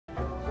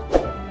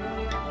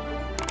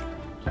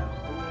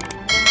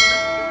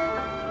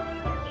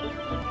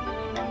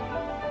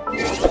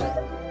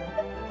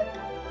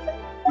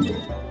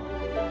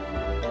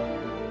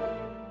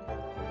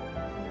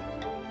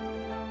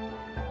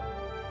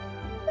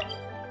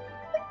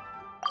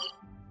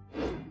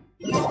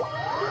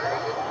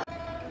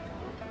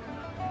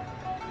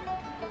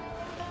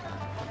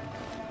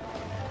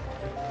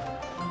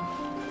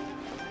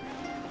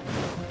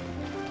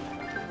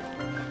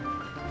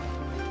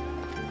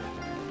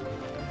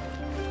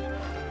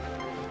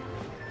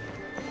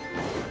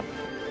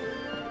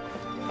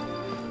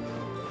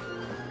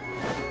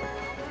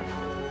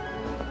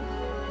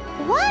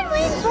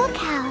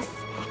bookhouse.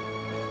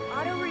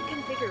 Auto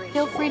reconfiguration.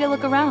 Feel free to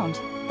look around.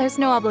 There's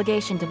no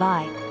obligation to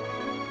buy.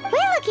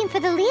 We're looking for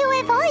the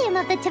Liyue volume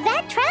of the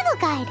Teyvat travel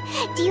guide.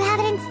 Do you have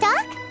it in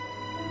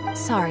stock?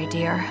 Sorry,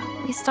 dear.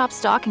 We stopped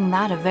stocking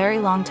that a very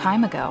long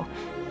time ago.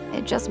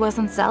 It just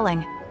wasn't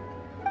selling.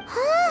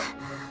 Huh?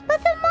 But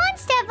the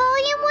Mondstadt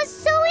volume was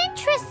so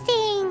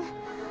interesting.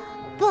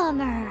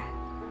 Bummer.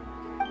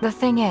 The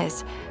thing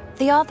is,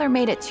 the author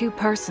made it too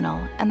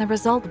personal, and the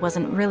result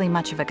wasn't really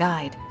much of a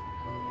guide.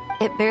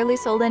 It barely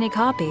sold any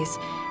copies,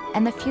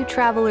 and the few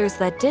travelers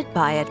that did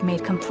buy it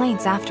made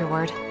complaints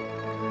afterward.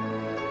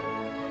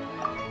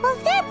 Well,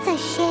 that's a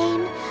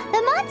shame.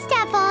 The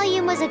Mondstadt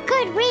volume was a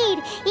good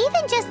read,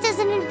 even just as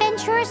an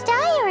adventurer's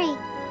diary.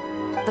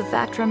 The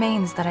fact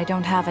remains that I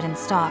don't have it in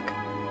stock.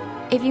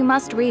 If you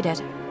must read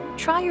it,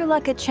 try your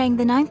luck at Chang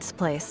the Ninth's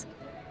place.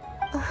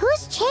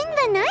 Who's Chang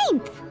the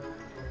Ninth?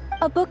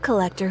 A book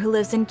collector who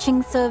lives in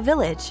Xingqiu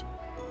village.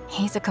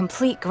 He's a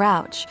complete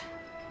grouch,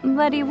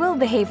 but he will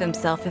behave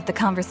himself if the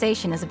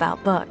conversation is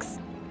about books.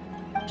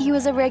 He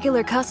was a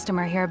regular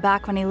customer here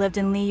back when he lived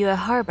in Liyue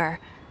Harbor,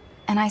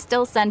 and I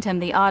still send him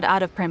the odd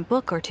out-of-print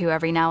book or two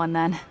every now and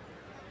then.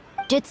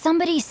 Did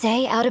somebody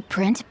say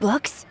out-of-print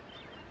books?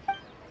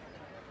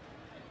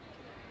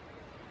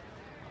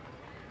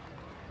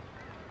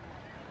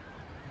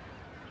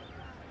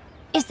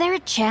 Is there a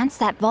chance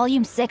that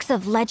Volume 6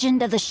 of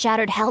Legend of the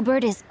Shattered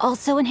Halberd is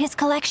also in his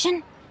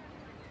collection?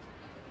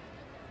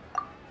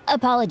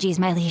 Apologies,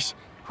 my liege.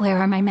 Where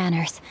are my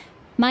manners?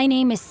 My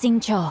name is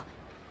Xingqiu,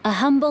 a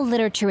humble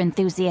literature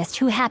enthusiast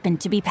who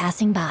happened to be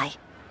passing by.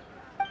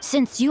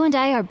 Since you and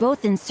I are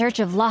both in search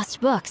of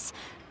lost books,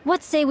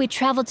 what say we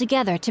travel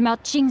together to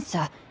Mount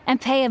Xingqiu and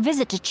pay a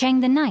visit to Chang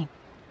the Ninth?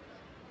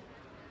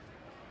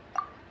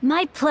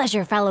 My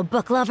pleasure, fellow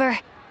book lover.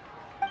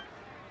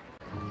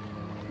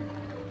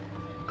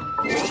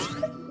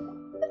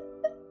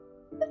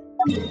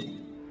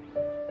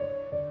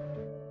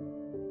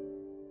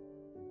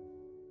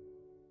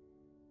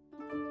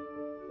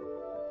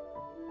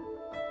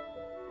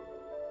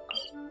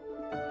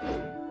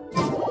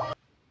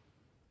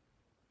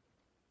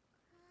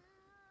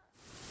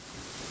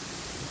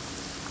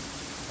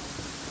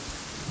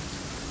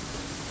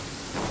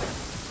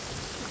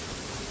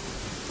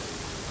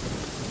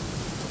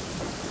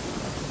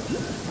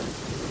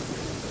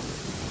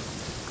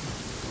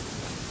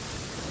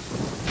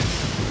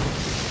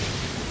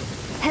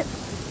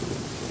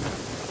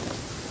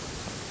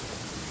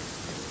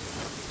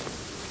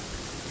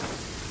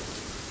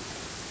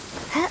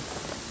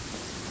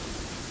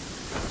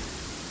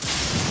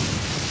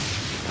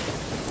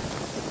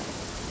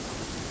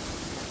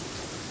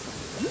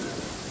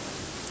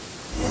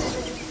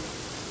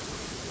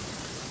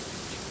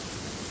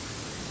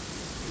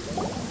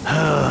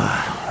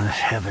 The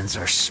heavens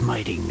are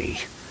smiting me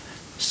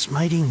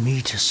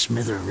to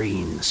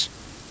smithereens.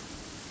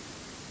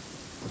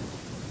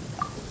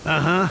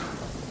 Uh-huh.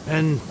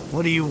 And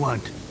what do you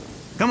want?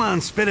 Come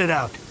on, spit it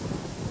out.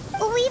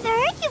 We've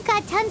heard you've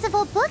got tons of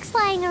old books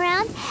lying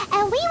around,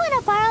 and we want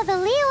to borrow the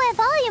Liyue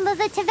volume of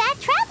the Teyvat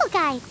travel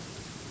guide.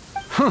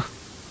 Huh.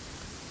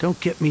 Don't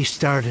get me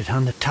started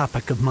on the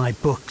topic of my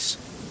books.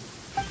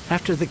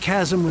 After the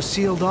chasm was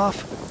sealed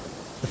off,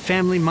 the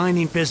family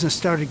mining business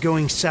started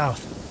going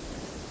south.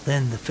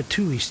 Then the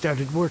Fatui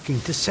started working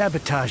to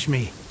sabotage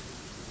me.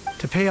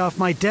 To pay off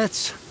my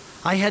debts,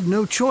 I had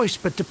no choice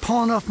but to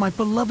pawn off my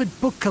beloved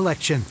book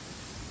collection.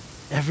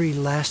 Every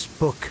last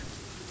book.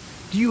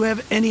 Do you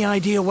have any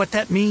idea what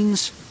that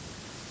means?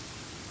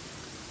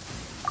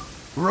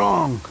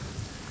 Wrong.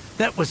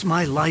 That was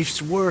my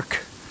life's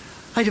work.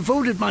 I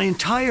devoted my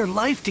entire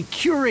life to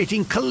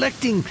curating,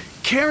 collecting,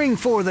 caring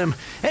for them,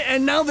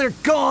 and now they're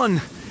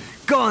gone.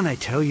 Gone, I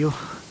tell you.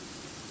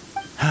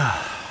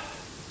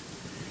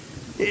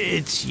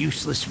 It's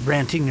useless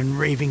ranting and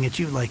raving at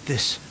you like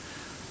this.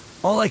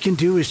 All I can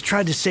do is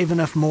try to save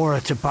enough Mora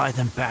to buy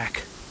them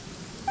back.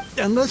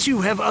 Unless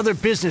you have other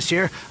business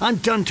here, I'm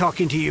done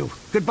talking to you.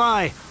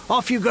 Goodbye.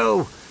 Off you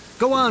go.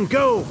 Go on,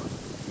 go.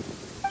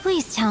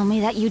 Please tell me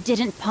that you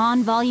didn't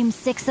pawn Volume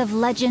 6 of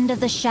Legend of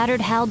the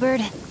Shattered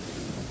Halberd?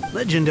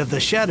 Legend of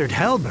the Shattered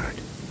Halberd?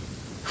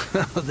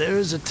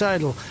 There's a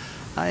title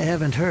I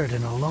haven't heard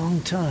in a long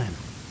time.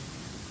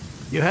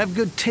 You have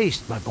good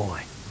taste, my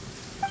boy.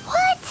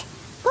 What?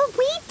 But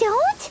we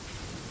don't?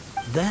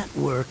 That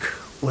work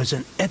was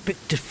an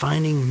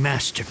epic-defining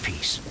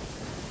masterpiece.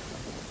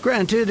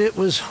 Granted, it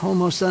was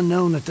almost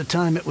unknown at the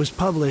time it was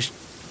published,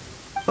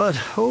 but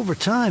over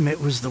time it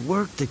was the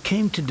work that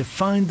came to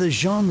define the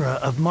genre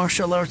of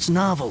martial arts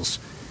novels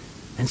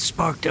and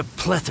sparked a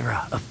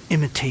plethora of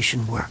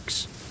imitation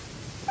works.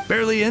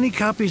 Barely any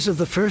copies of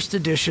the first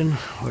edition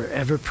were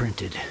ever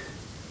printed.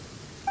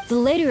 The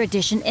later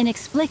edition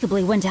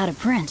inexplicably went out of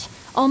print,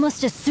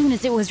 almost as soon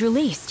as it was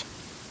released.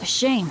 A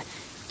shame,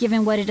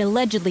 given what it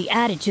allegedly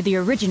added to the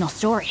original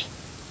story.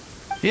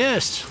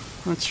 Yes,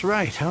 that's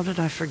right. How did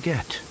I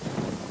forget?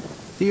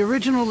 The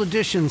original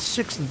edition's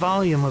 6th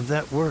volume of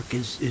that work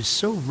is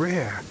so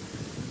rare.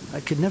 I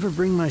could never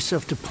bring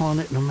myself to pawn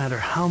it no matter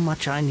how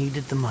much I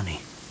needed the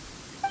money.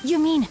 You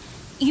mean,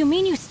 You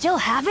mean you still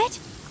have it?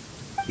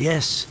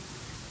 Yes.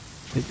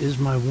 It is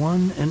my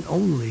one and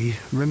only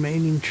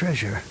remaining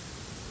treasure.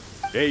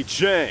 Hey,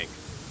 Chang.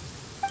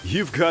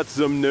 You've got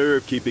some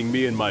nerve keeping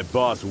me and my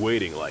boss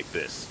waiting like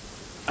this.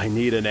 I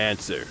need an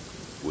answer.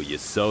 Will you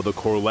sell the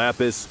core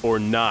lapis or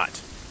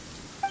not?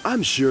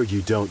 I'm sure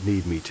you don't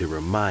need me to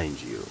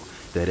remind you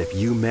that if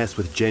you mess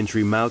with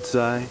Gentry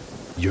Moutsai,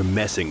 you're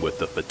messing with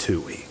the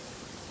Fatui.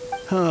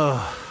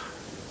 Oh,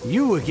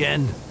 you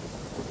again.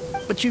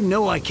 But you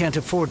know I can't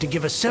afford to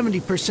give a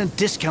 70%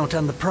 discount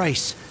on the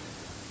price.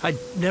 I'd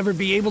never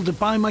be able to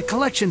buy my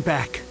collection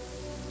back.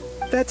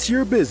 That's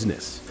your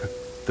business.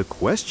 The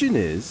question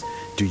is,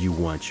 do you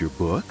want your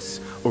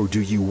books, or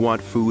do you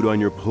want food on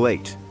your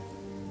plate?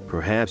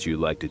 Perhaps you'd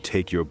like to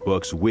take your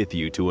books with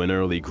you to an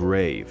early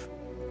grave.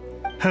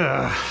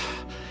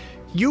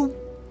 You...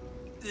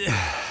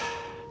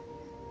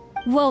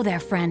 Whoa there,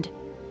 friend.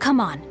 Come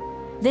on.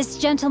 This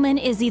gentleman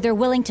is either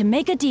willing to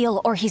make a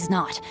deal or he's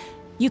not.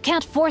 You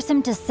can't force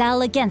him to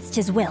sell against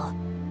his will.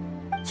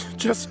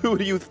 Just who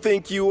do you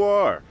think you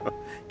are?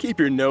 Keep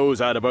your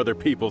nose out of other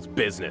people's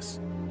business.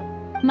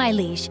 My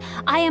liege,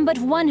 I am but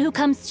one who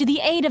comes to the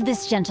aid of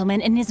this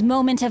gentleman in his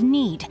moment of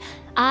need.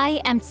 I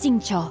am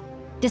Xingqiu,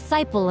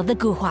 disciple of the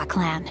Guhua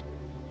clan.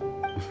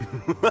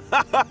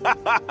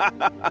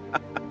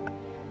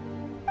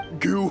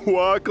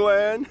 Guhua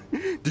clan?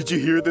 Did you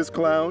hear this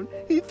clown?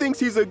 He thinks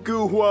he's a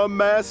Guhua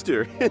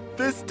master in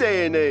this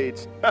day and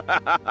age.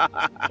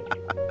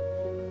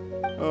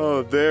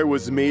 Oh, there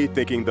was me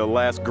thinking the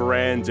last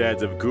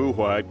granddads of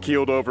Guhua had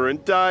keeled over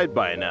and died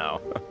by now.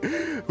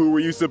 Who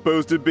were you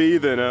supposed to be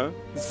then, huh?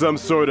 Some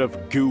sort of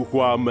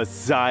Guhua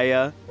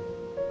messiah?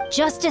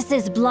 Justice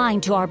is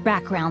blind to our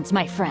backgrounds,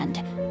 my friend.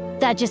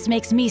 That just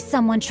makes me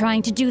someone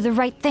trying to do the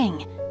right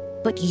thing.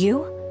 But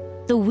you?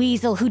 The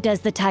weasel who does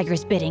the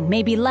tiger's bidding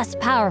may be less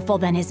powerful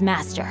than his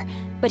master,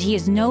 but he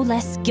is no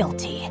less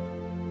guilty.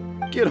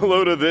 Get a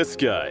load of this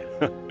guy.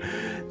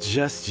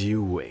 Just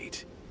you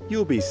wait.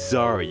 You'll be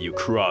sorry you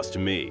crossed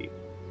me.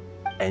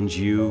 And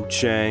you,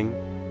 Chang,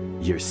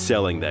 you're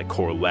selling that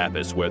core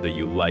lapis whether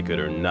you like it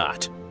or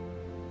not.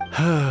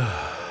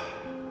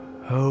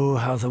 Oh,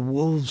 how the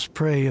wolves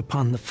prey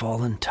upon the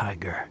fallen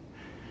tiger.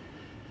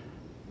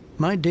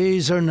 My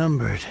days are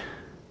numbered.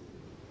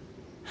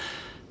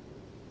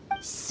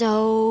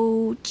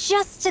 So,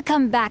 just to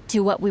come back to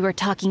what we were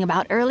talking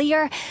about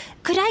earlier,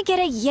 could I get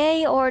a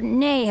yay or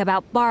nay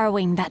about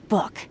borrowing that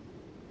book?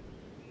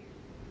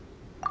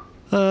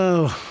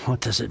 Oh, what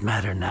does it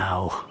matter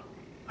now?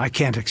 I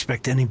can't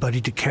expect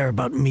anybody to care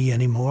about me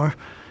anymore.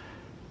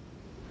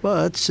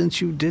 But since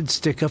you did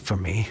stick up for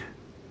me,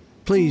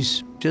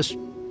 please, just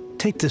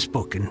take this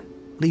book and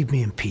leave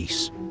me in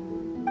peace.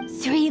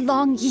 3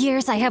 long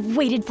years I have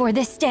waited for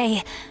this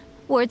day.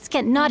 Words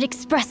cannot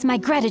express my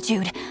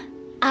gratitude.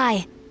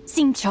 I,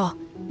 Xingqiu,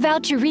 vow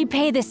to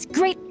repay this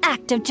great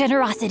act of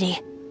generosity.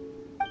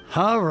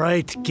 All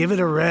right, give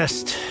it a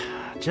rest.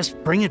 Just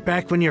bring it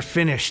back when you're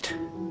finished.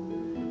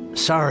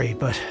 Sorry,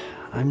 but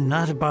I'm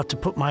not about to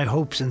put my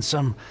hopes in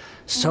some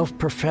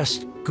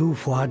self-professed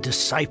Guhua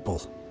disciple.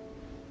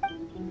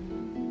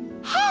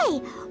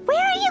 Hey,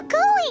 where are you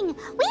going?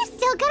 We've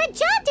still got a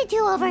job to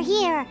do over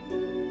here.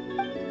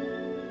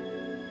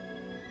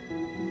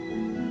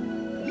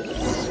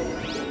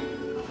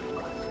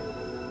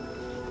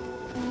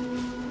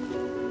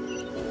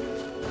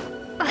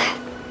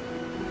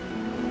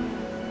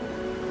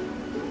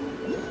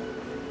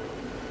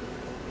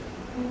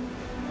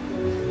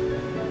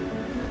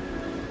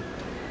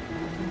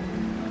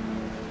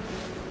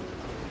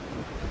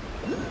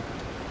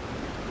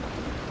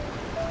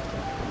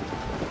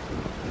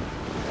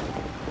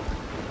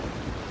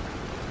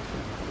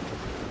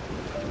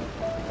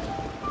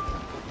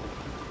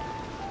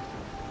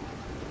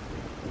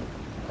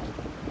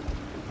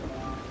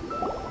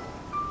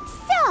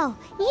 So,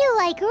 you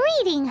like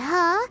reading,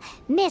 huh,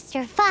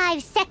 Mr.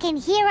 5-second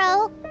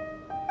hero?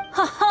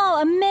 Oh,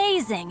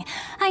 amazing!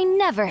 I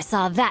never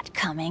saw that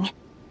coming.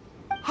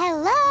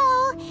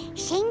 Hello?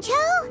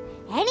 Xingqiu?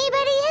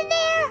 Anybody in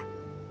there?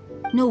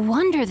 No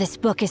wonder this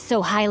book is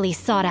so highly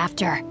sought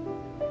after.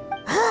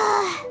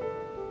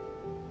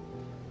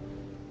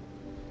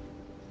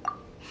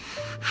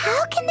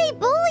 How can they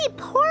bully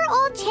poor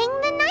old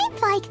Chang the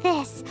Ninth like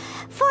this?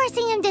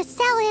 Forcing him to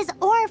sell his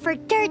ore for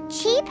dirt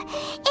cheap?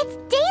 It's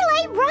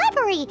daylight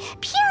robbery,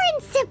 pure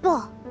and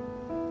simple.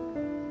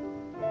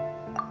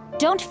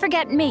 Don't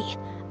forget me.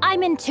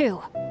 I'm in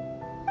too.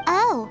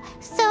 Oh,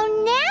 so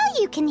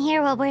now you can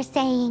hear what we're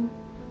saying.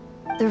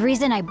 The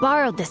reason I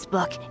borrowed this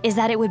book is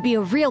that it would be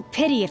a real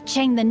pity if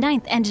Chang the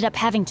Ninth ended up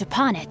having to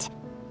pawn it.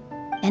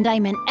 And I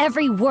meant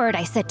every word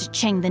I said to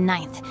Chang the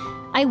Ninth.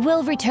 I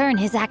will return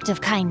his act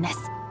of kindness.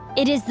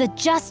 It is the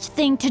just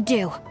thing to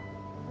do.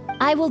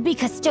 I will be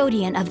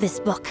custodian of this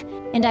book,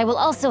 and I will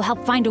also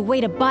help find a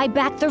way to buy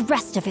back the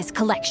rest of his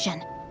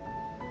collection.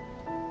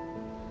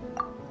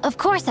 Of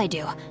course I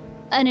do.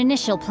 An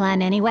initial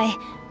plan anyway.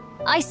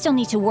 I still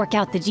need to work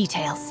out the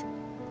details.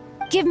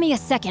 Give me a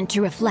second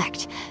to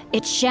reflect.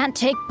 It shan't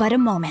take but a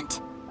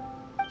moment.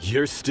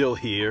 You're still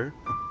here?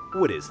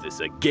 What is this,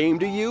 a game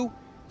to you?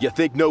 You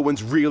think no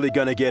one's really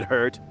gonna get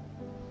hurt?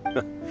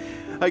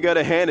 I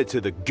gotta hand it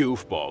to the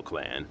Goofball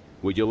clan.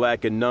 What you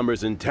lack in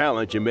numbers and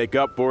talent, you make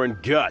up for in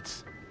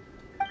guts.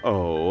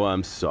 Oh,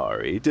 I'm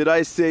sorry. Did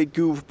I say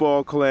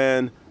Goofball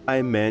clan?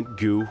 I meant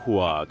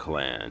Guhua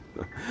clan.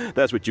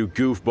 That's what you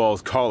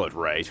goofballs call it,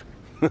 right?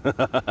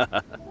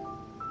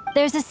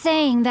 There's a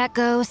saying that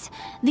goes,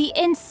 the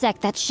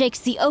insect that shakes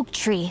the oak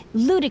tree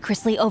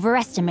ludicrously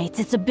overestimates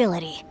its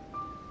ability.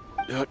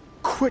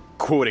 Quit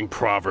quoting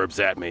proverbs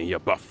at me, you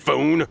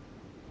buffoon!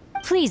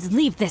 Please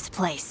leave this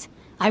place.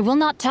 I will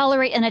not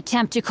tolerate an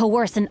attempt to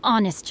coerce an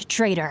honest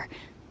trader,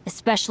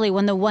 especially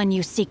when the one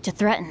you seek to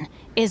threaten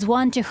is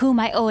one to whom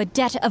I owe a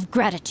debt of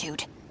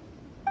gratitude.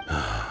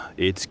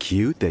 It's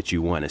cute that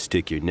you want to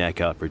stick your neck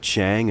out for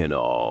Chang and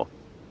all.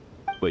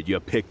 But you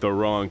picked the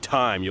wrong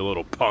time, you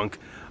little punk.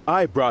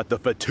 I brought the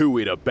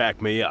Fatui to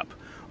back me up.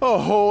 A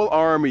whole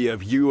army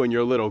of you and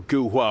your little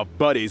Guhua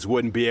buddies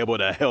wouldn't be able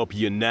to help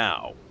you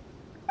now.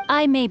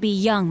 I may be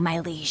young, my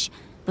liege,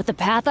 but the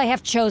path I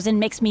have chosen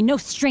makes me no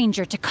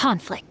stranger to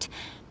conflict.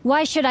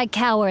 Why should I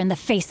cower in the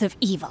face of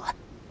evil?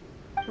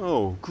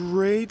 Oh,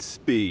 great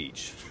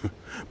speech.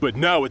 But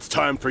now it's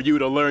time for you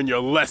to learn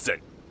your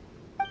lesson.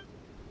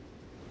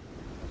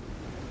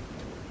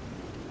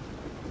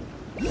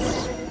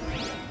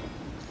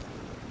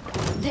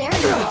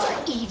 There you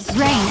are, Eve's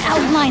reign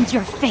outlines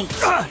your fate.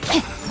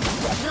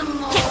 The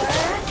more,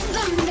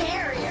 the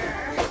merrier.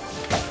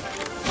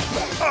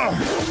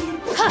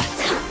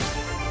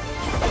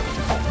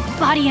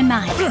 Body and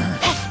mind.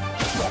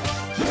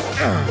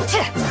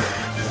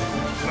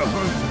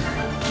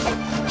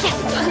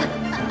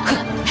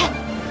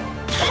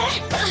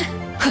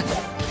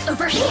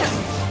 Over here.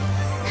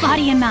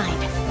 Body and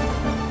mind.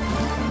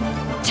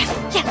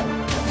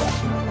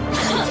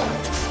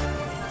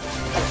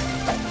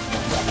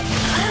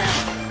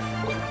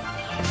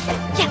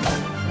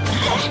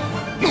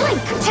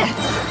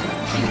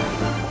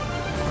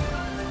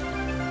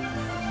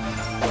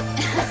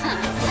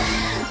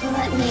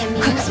 Let me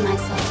amuse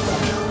myself a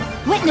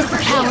little. Witness the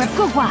power of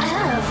Guhua.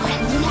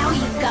 Oh, now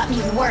you've got me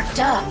worked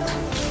up.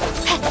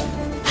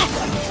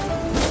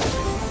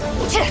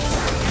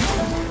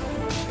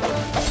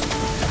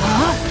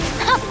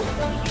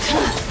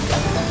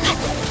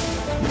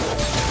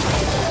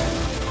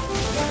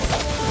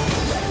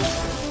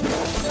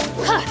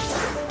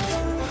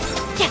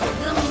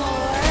 The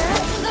more,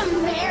 the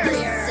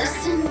merrier.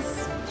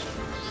 Resistance.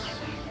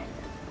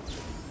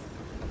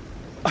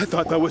 I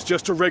thought that was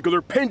just a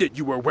regular pendant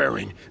you were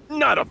wearing,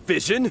 not a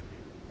vision.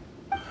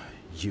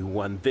 You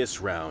won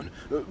this round,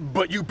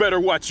 but you better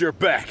watch your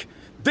back.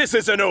 This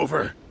isn't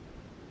over.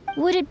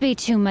 Would it be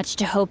too much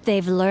to hope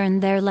they've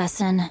learned their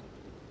lesson?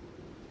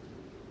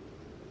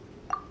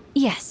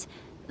 Yes,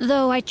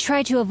 though I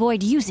try to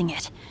avoid using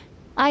it.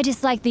 I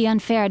dislike the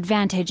unfair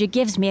advantage it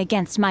gives me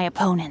against my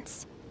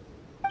opponents.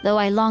 Though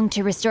I long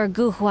to restore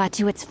Guhua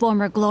to its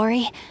former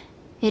glory,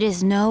 it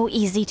is no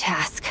easy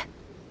task.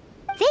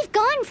 They've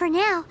gone for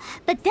now,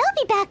 but they'll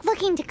be back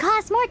looking to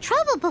cause more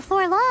trouble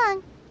before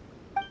long.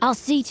 I'll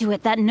see to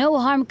it that no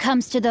harm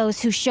comes to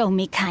those who show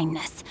me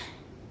kindness.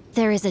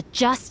 There is a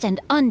just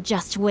and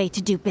unjust way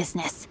to do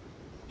business,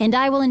 and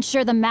I will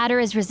ensure the matter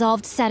is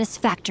resolved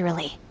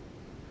satisfactorily.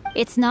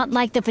 It's not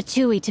like the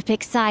Fatui to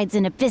pick sides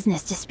in a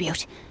business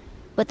dispute,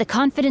 but the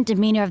confident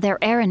demeanor of their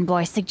errand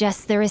boy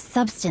suggests there is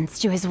substance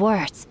to his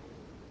words.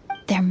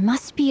 There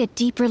must be a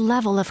deeper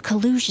level of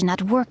collusion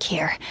at work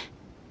here.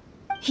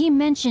 He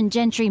mentioned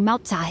Gentry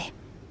Mautai.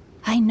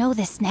 I know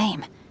this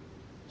name.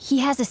 He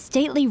has a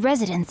stately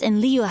residence in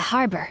Liyue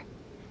Harbor.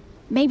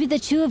 Maybe the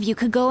two of you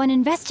could go and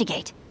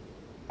investigate.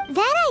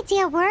 That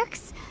idea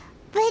works,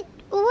 but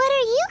what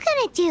are you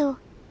gonna do?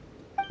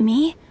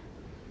 Me?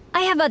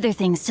 I have other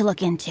things to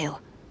look into.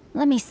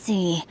 Let me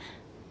see.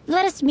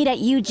 Let us meet at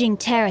Yujing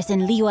Terrace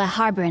in Liyue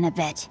Harbor in a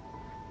bit.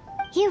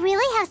 You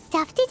really have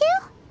stuff to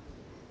do?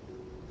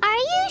 Are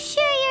you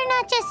sure you're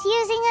not just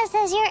using us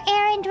as your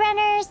errand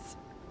runners?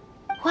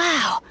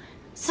 Wow,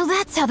 so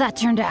that's how that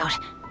turned out.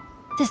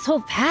 This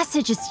whole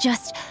passage is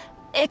just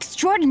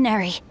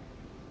extraordinary.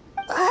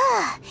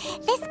 Ugh,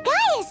 this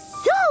guy is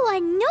so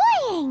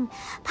annoying!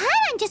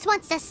 Paimon just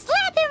wants to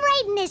slap him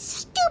right in his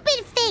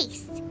stupid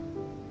face!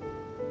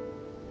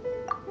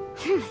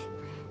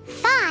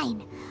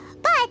 Fine.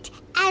 But,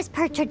 as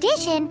per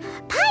tradition,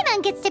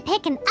 Paimon gets to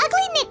pick an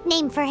ugly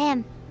nickname for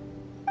him.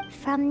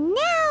 From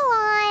now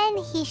on,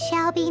 he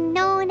shall be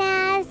known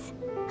as...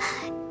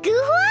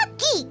 Guhua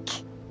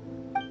Geek!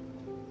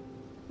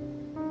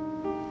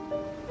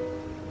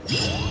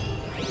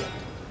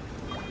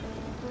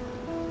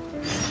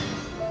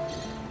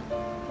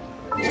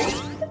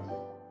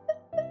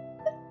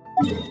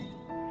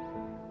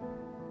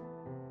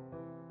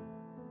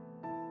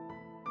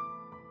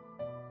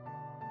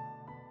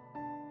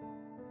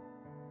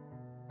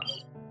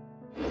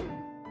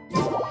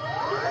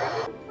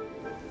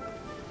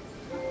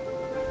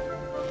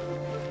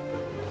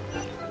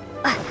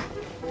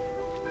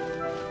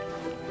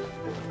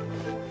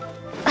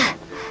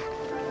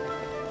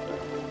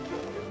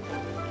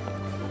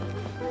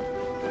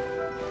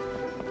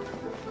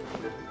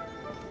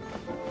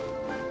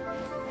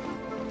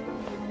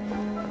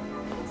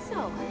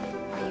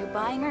 are you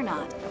buying or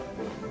not?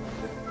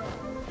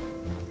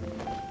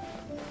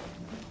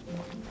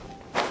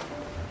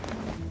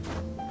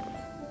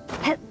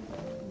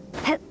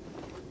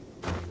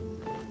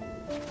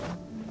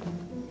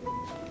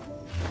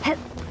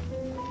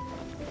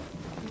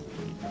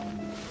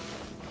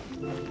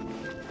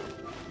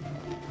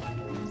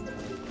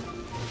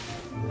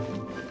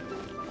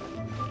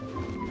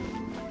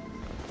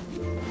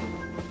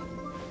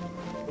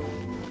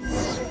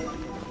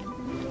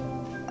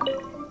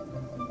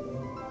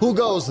 Who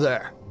goes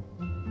there?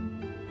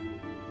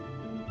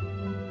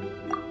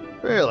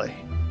 Really?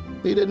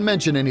 He didn't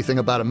mention anything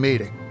about a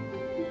meeting.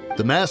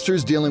 The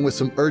Master's dealing with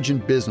some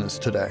urgent business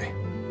today.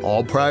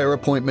 All prior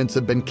appointments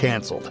have been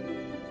canceled.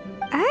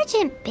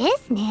 Urgent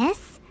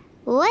business?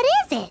 What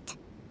is it?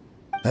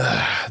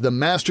 The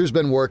Master's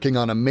been working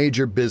on a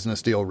major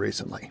business deal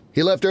recently.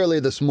 He left early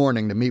this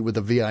morning to meet with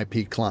a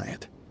VIP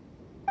client.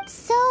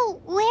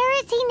 So,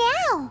 where is he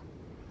now?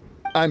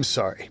 I'm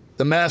sorry.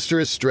 The Master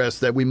is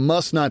stressed that we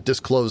must not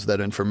disclose that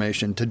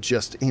information to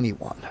just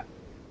anyone.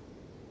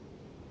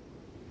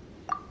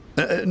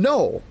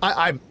 No,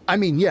 I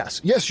mean, yes.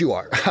 Yes, you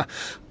are.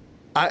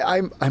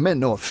 I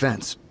meant no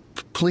offense.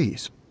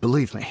 Please,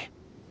 believe me.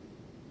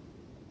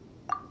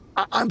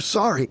 I'm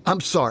sorry.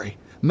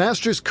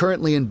 Master's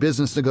currently in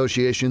business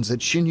negotiations at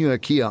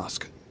Xingqiu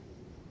Kiosk.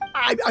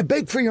 I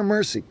beg for your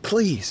mercy,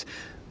 please.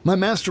 My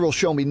master will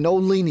show me no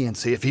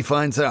leniency if he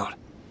finds out.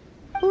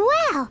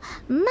 Well,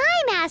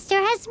 my master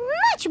has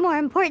much more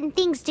important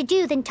things to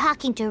do than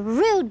talking to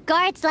rude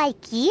guards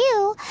like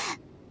you.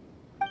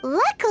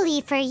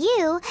 Luckily for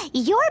you,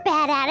 your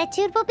bad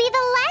attitude will be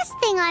the last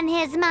thing on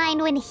his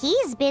mind when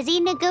he's busy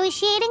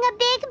negotiating a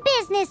big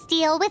business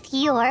deal with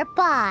your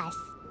boss.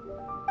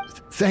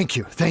 Thank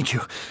you.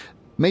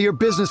 May your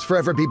business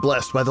forever be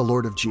blessed by the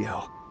Lord of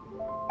Geo.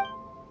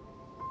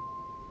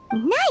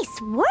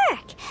 Nice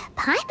work!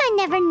 Paimon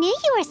never knew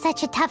you were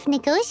such a tough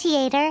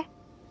negotiator.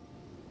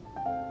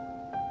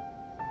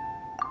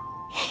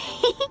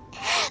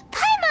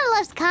 Paimon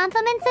loves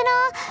compliments and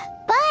all,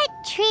 but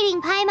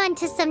treating Paimon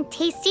to some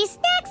tasty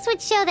snacks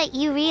would show that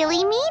you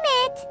really mean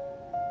it.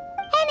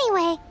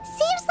 Anyway,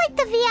 seems like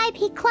the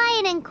VIP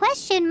client in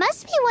question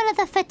must be one of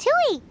the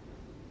Fatui.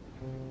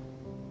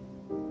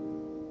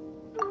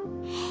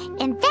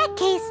 In that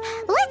case,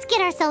 let's get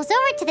ourselves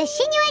over to the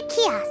Xingqiu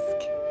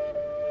Kiosk.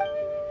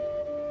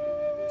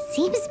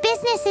 Seems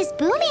business is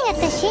booming at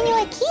the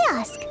Xingqiu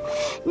Kiosk.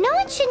 No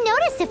one should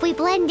notice if we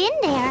blend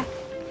in there.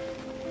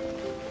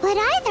 But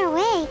either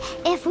way,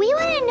 if we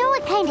want to know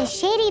what kind of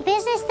shady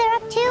business they're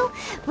up to,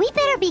 we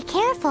better be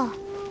careful.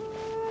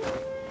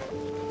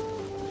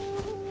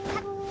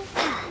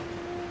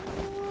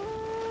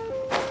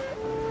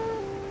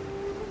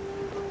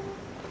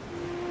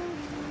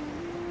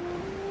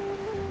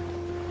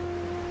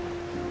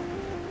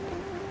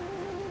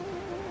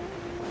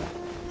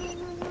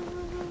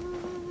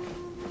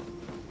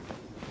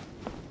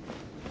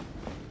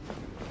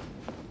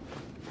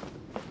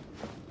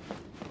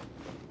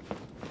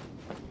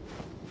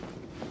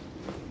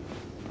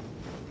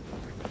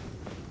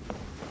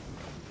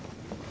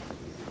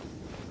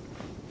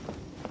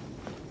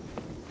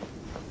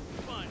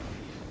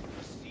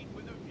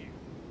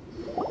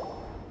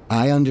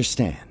 I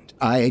understand.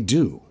 I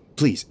do.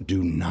 Please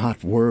do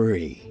not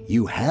worry.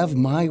 You have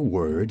my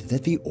word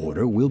that the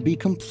order will be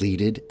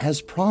completed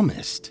as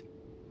promised.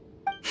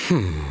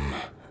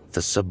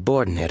 The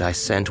subordinate I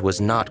sent was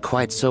not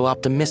quite so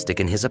optimistic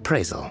in his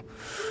appraisal.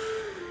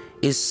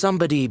 Is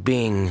somebody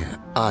being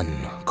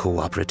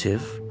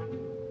uncooperative?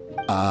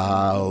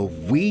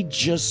 We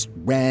just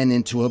ran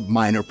into a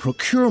minor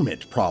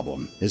procurement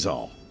problem, is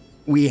all.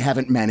 We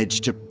haven't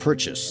managed to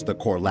purchase the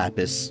core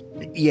lapis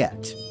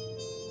yet.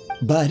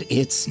 But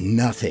it's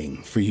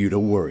nothing for you to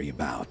worry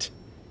about.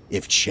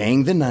 If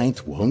Chang the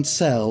Ninth won't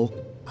sell,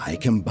 I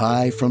can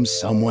buy from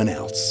someone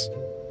else.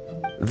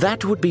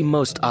 That would be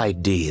most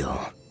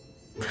ideal.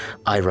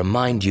 I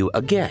remind you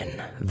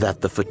again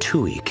that the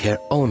Fatui care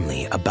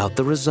only about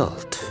the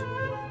result.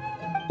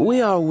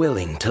 We are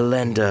willing to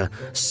lend a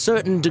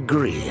certain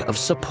degree of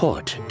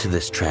support to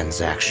this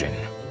transaction.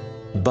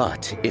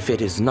 But if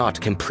it is not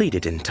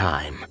completed in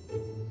time,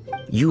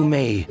 you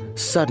may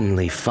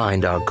suddenly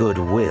find our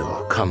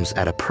goodwill comes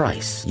at a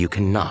price you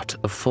cannot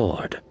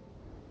afford.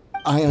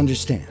 I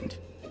understand.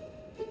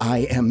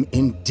 I am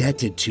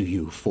indebted to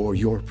you for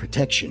your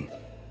protection.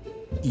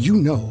 You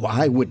know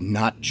I would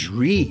not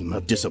dream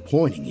of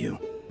disappointing you,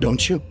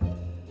 don't you?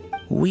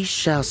 We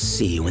shall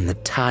see when the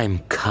time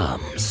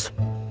comes.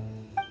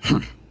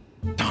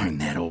 Darn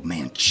that old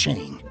man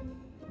Chang.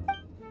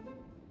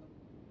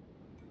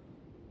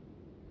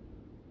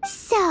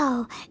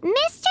 So,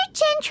 Mr.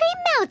 Gentry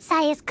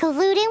Moutsai is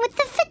colluding with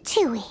the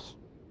Fatui.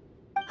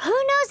 Who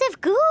knows if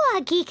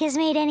Guwa Geek has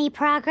made any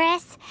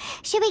progress?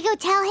 Should we go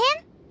tell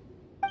him?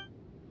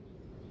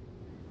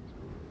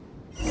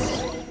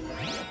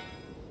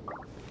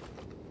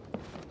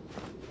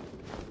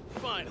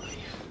 Finally,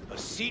 a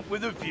seat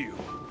with a view.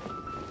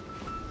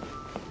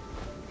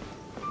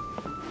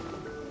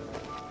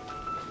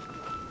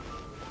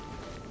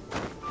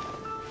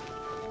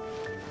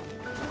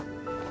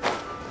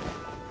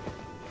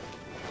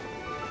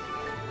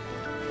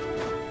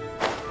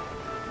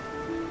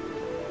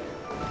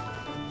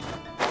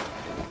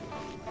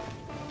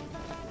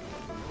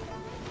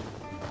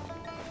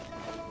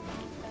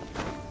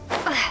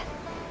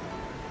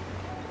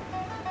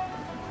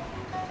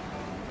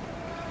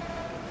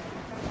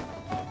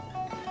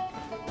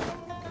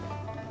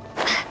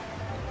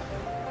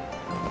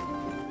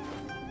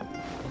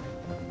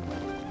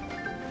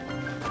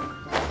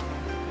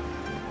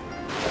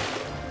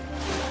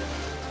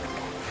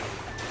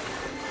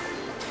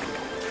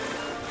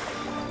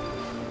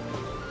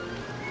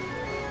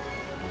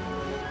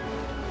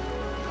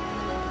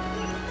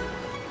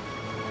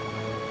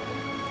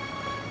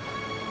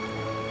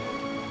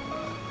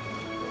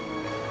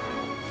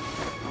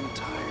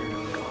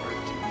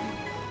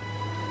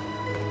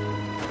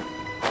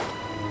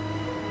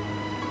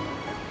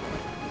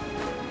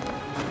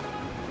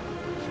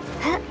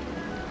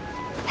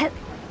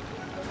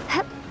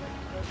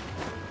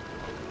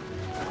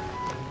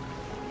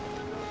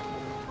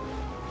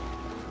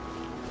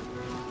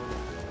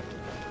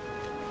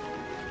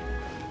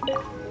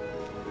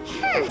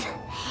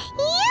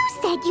 You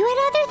said you had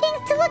other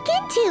things to look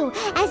into,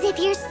 as if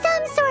you're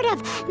some sort of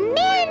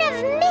man of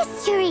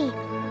mystery.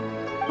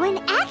 When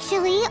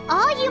actually,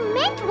 all you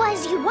meant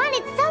was you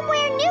wanted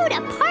somewhere new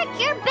to park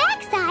your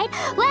backside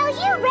while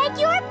you read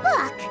your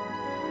book.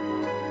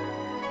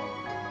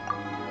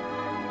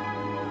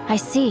 I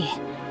see.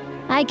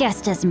 I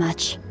guessed as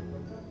much.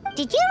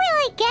 Did you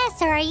really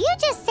guess, or are you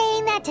just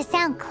saying that to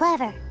sound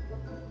clever?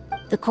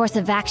 The course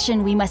of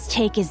action we must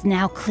take is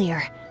now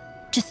clear.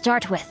 To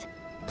start with,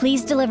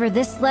 please deliver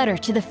this letter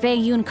to the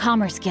Feiyun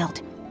Commerce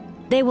Guild.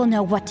 They will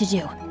know what to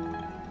do.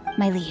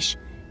 My liege,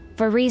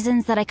 for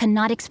reasons that I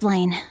cannot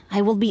explain,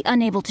 I will be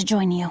unable to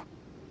join you.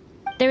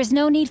 There is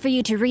no need for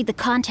you to read the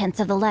contents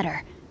of the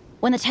letter.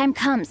 When the time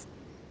comes...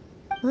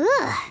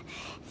 Ugh,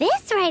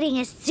 this writing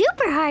is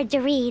super hard to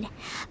read.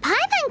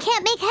 Paimon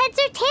can't make heads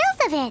or tails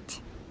of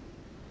it.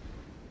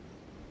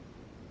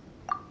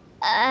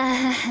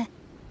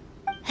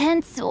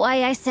 Hence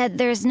why I said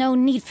there's no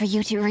need for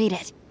you to read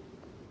it.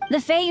 The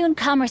Feiyun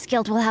Commerce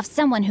Guild will have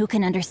someone who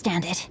can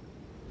understand it.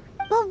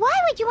 Well, why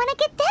would you want to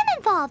get them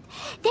involved?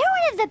 They're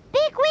one of the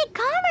bigwig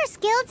commerce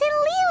guilds in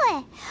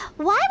Liyue.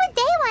 Why would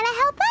they want to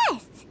help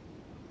us?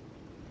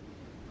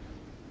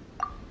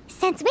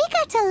 Since we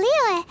got to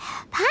Liyue,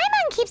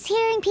 Paimon keeps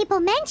hearing people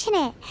mention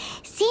it.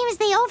 Seems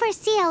they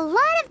oversee a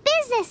lot of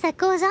business that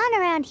goes on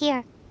around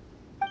here.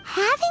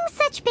 Having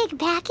such big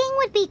backing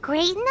would be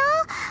great and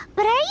all,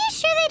 but are you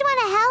sure they'd want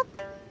to help?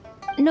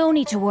 No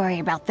need to worry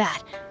about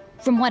that.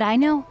 From what I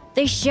know,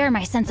 they share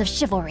my sense of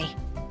chivalry.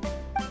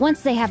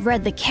 Once they have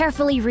read the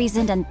carefully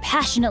reasoned and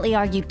passionately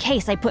argued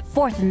case I put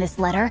forth in this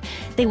letter,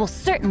 they will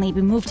certainly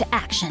be moved to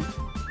action.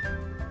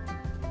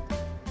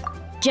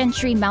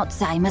 Gentry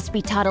Moutsai must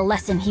be taught a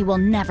lesson he will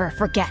never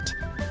forget.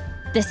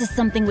 This is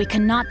something we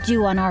cannot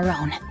do on our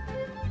own.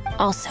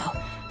 Also,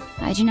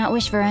 I do not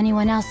wish for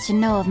anyone else to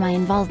know of my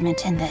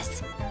involvement in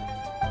this.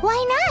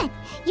 Why not?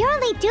 You're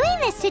only doing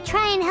this to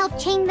try and help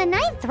Chang the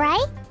Ninth,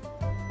 right?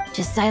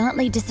 To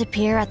silently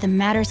disappear at the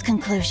matter's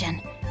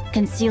conclusion,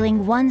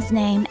 concealing one's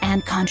name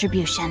and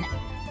contribution.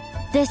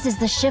 This is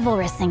the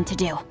chivalrous thing to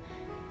do.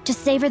 To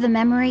savor the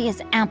memory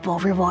is ample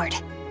reward.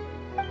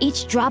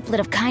 Each droplet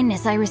of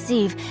kindness I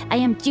receive, I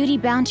am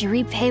duty-bound to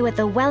repay with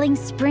a welling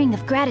spring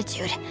of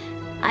gratitude.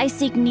 I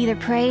seek neither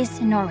praise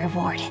nor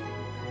reward.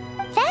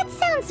 That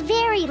sounds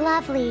very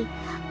lovely.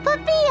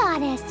 But be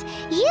honest,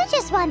 you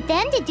just want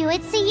them to do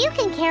it so you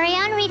can carry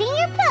on reading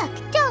your book,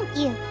 don't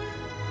you?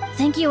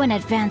 Thank you in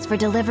advance for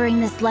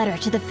delivering this letter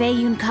to the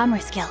Feiyun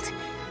Commerce Guild.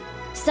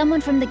 Someone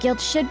from the guild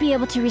should be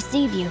able to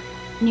receive you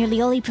near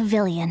Lioli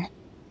Pavilion.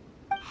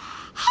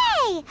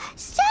 Hey!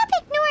 Stop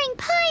ignoring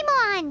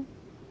Paimon!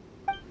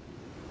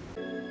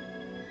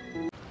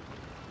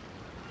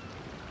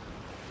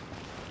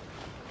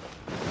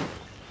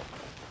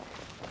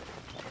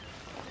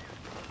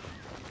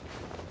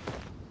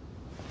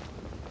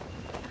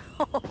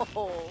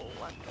 Oh,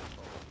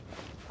 wonderful.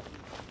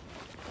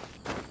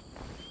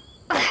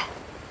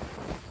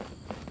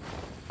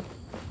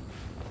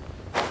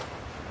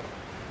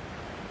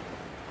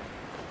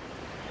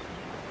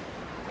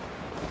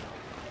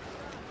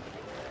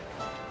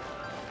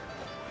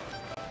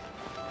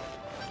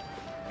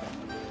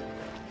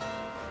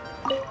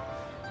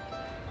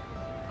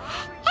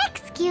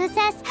 Excuse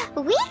us,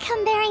 we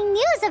come bearing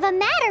news of a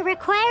matter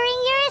requiring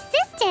your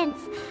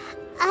assistance.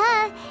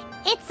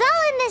 It's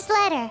all in this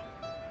letter.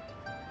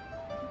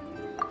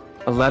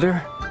 A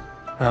letter?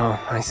 Oh,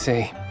 I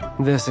see.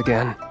 This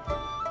again.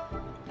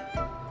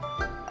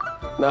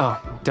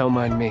 Oh, don't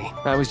mind me.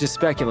 I was just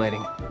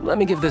speculating. Let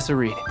me give this a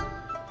read.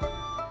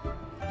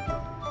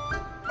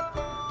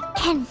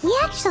 Can he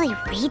actually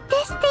read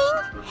this thing?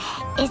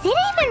 Is it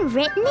even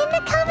written in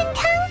the common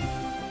tongue?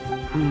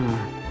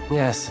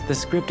 Yes, the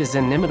script is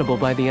inimitable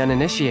by the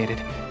uninitiated.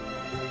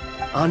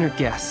 Honored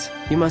guests,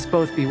 you must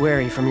both be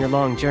wary from your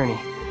long journey.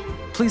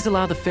 Please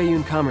allow the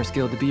Feiyun Commerce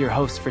Guild to be your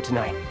host for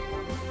tonight.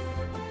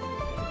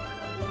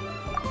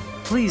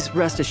 Please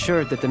rest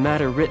assured that the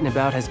matter written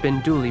about has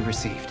been duly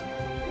received.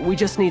 We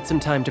just need some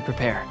time to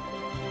prepare.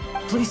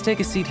 Please take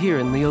a seat here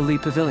in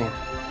Lioli Pavilion,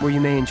 where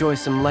you may enjoy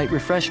some light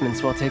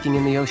refreshments while taking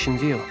in the ocean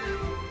view.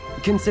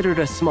 Consider it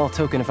a small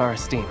token of our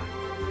esteem.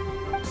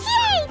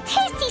 Yay!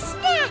 Tasty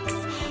snacks!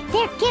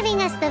 They're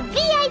giving us the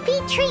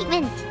VIP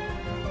treatment!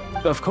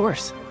 Of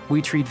course.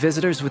 We treat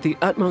visitors with the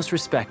utmost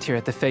respect here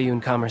at the Feiyun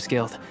Commerce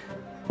Guild.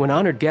 When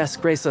honored guests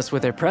grace us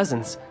with their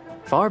presence,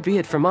 far be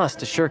it from us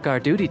to shirk our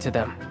duty to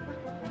them.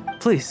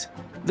 Please,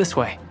 this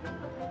way.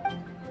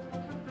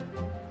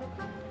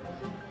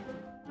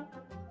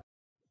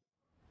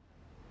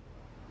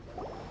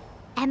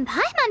 And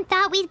Paimon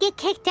thought we'd get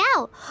kicked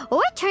out,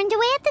 or turned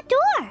away at the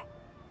door.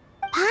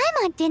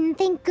 Paimon didn't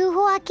think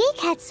Guhua Geek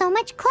had so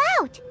much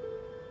clout.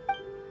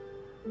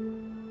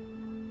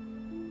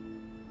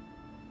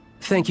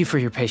 Thank you for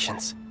your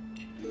patience.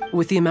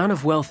 With the amount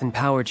of wealth and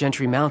power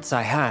Gentry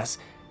Moutsai has,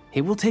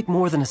 it will take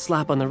more than a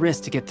slap on the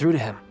wrist to get through to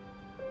him.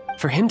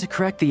 For him to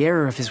correct the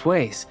error of his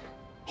ways,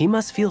 he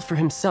must feel for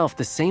himself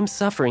the same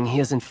suffering he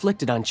has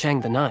inflicted on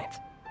Chang the Ninth.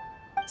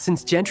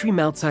 Since Gentry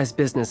Mount-sized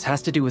business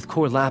has to do with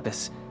core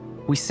lapis,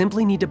 we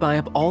simply need to buy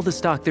up all the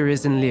stock there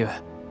is in Liyue.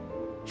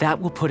 That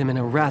will put him in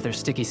a rather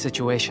sticky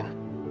situation.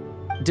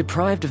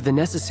 Deprived of the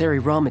necessary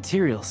raw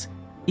materials,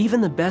 even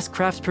the best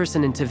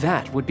craftsperson in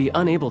Teyvat would be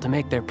unable to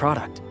make their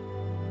product.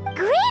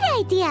 Great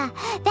idea!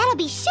 That'll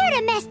be sure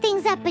to mess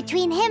things up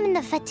between him and the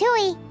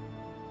Fatui.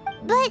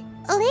 But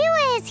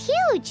Liyue is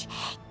huge.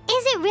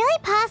 Is it really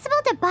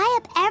possible to buy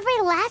up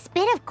every last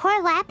bit of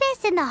core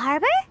lapis in the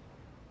harbor?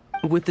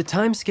 With the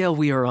timescale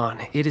we are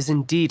on, it is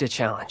indeed a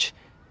challenge.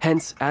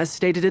 Hence, as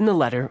stated in the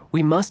letter,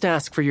 we must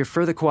ask for your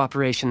further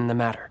cooperation in the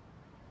matter.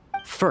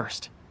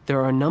 First, there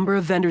are a number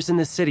of vendors in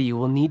the city you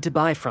will need to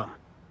buy from.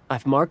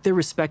 I've marked their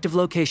respective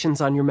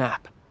locations on your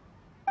map.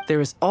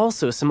 There is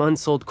also some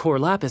unsold core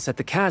lapis at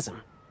the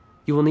chasm.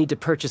 You will need to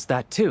purchase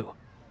that too.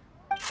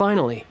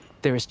 Finally,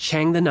 there is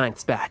Chang the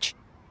Ninth's batch.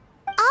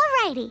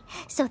 Alrighty,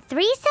 so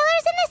 3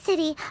 sellers in the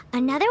city,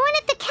 another one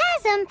at the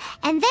chasm,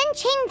 and then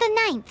Chang the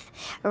Ninth.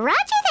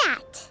 Roger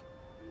that!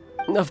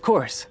 Of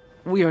course,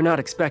 we are not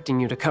expecting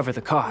you to cover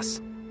the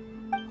costs.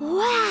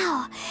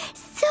 Wow,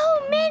 so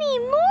many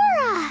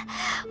more!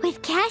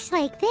 With cash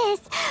like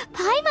this,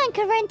 Paimon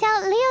could rent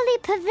out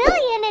Lioli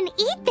Pavilion and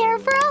eat there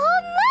for a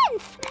whole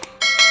month!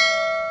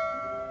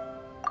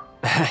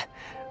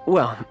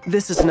 Well,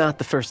 this is not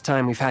the first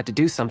time we've had to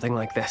do something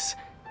like this.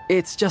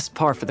 It's just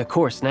par for the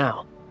course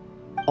now.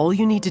 All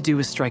you need to do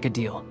is strike a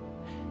deal.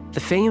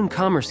 The Feiyun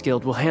Commerce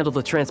Guild will handle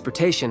the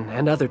transportation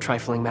and other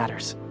trifling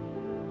matters.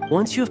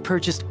 Once you have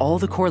purchased all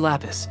the core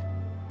lapis,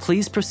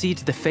 please proceed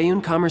to the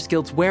Feiyun Commerce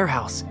Guild's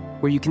warehouse,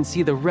 where you can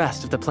see the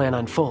rest of the plan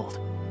unfold.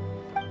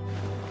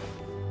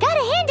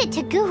 Gotta hand it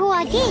to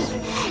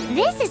Guhuagi.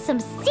 This is some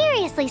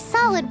seriously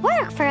solid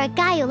work for a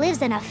guy who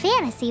lives in a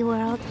fantasy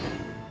world.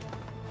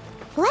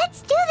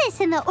 Let's do this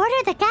in the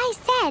order the guy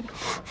said.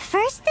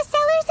 First the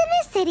sellers in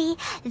the city,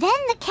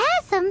 then the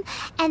chasm,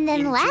 and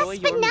then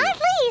last but not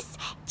least,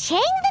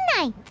 Chang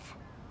the Ninth.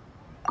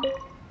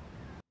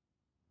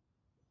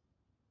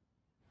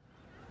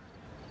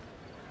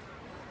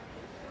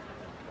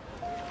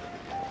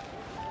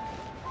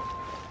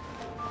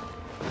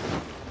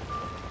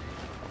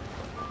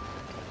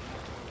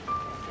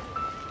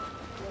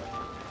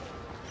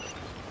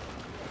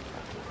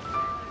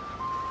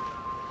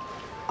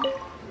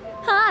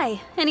 Hi,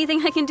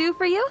 anything I can do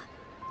for you?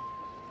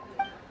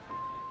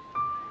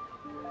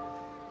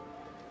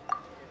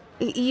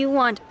 You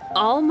want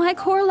all my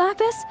core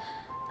lapis?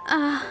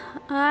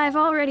 I've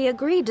already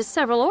agreed to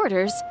several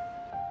orders.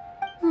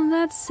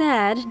 That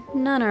said,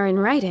 none are in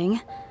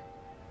writing.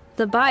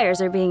 The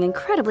buyers are being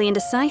incredibly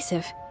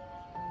indecisive.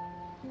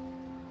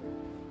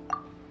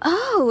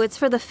 Oh, it's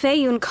for the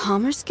Feiyun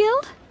Commerce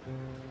Guild?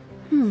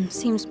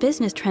 Seems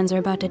business trends are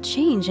about to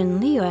change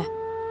in Liyue.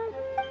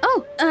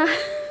 Oh,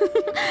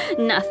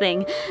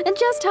 nothing.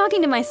 Just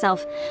talking to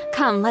myself.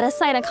 Come, let us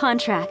sign a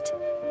contract.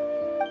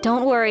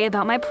 Don't worry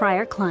about my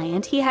prior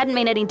client. He hadn't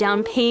made any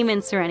down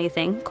payments or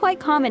anything. Quite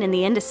common in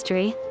the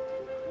industry.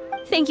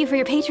 Thank you for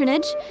your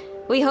patronage.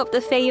 We hope the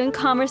Feiyun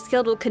Commerce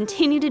Guild will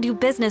continue to do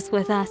business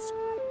with us.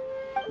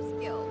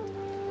 Guild,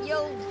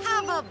 you'll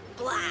have a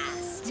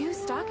blast. New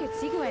stock at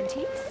Sigu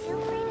Antiques?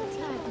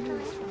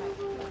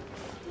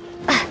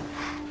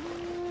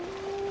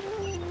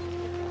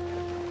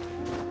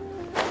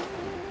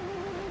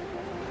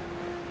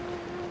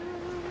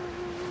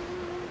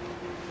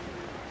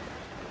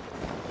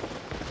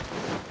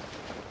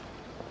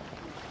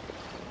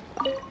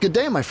 Good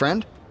day, my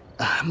friend.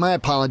 My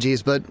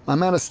apologies, but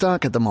I'm out of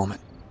stock at the moment.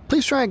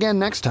 Please try again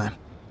next time.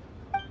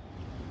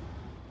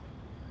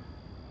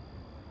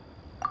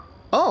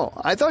 Oh,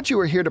 I thought you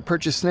were here to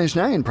purchase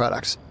Snezhnayan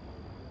products.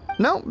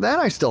 No, that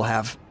I still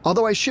have,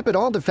 although I ship it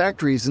all to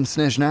factories in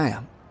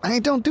Snezhnaya. I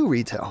don't do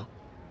retail.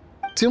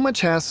 Too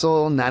much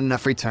hassle, not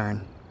enough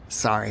return.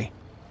 Sorry.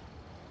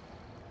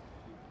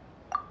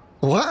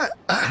 What?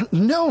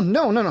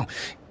 No.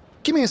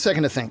 Give me a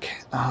second to think.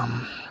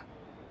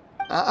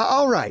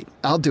 All right,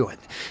 I'll do it.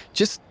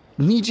 Just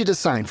need you to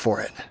sign for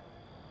it.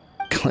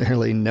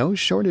 Clearly no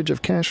shortage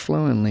of cash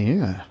flow in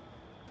Liyue. You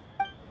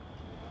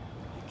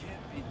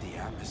can't beat the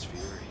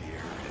atmosphere here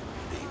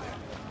at Teyvat.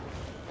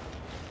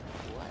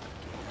 What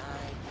can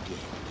I get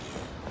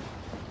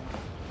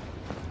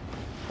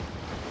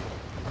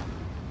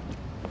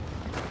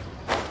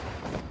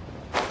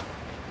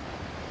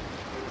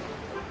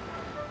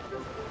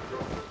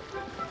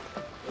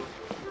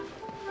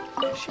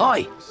you?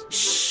 Oi!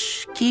 Shh!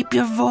 Keep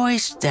your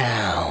voice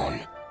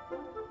down.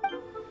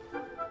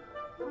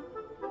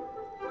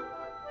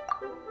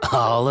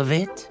 All of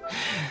it?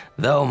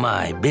 Though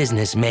my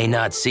business may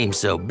not seem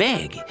so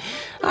big,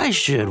 I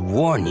should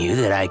warn you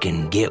that I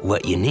can get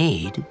what you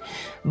need,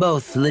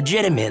 both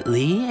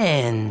legitimately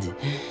and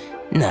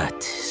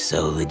not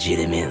so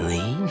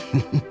legitimately.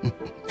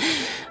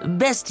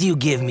 Best you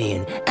give me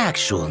an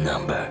actual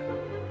number.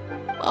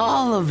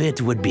 All of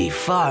it would be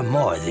far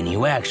more than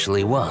you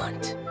actually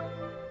want.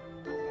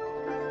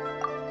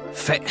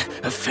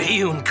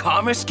 Feiyun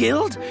Commerce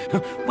Guild?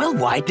 Well,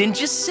 why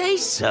didn't you say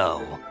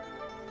so?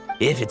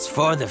 If it's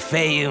for the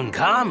Feiyun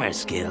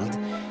Commerce Guild,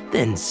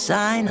 then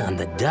sign on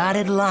the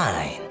dotted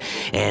line,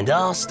 and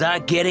I'll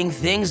start getting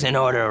things in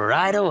order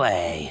right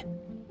away.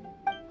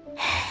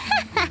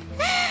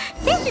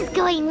 This is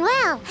going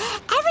well.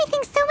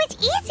 Everything's so much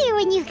easier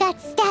when you've got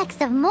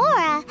stacks of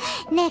Mora.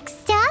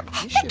 Next stop,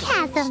 the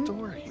chasm.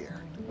 Store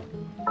here.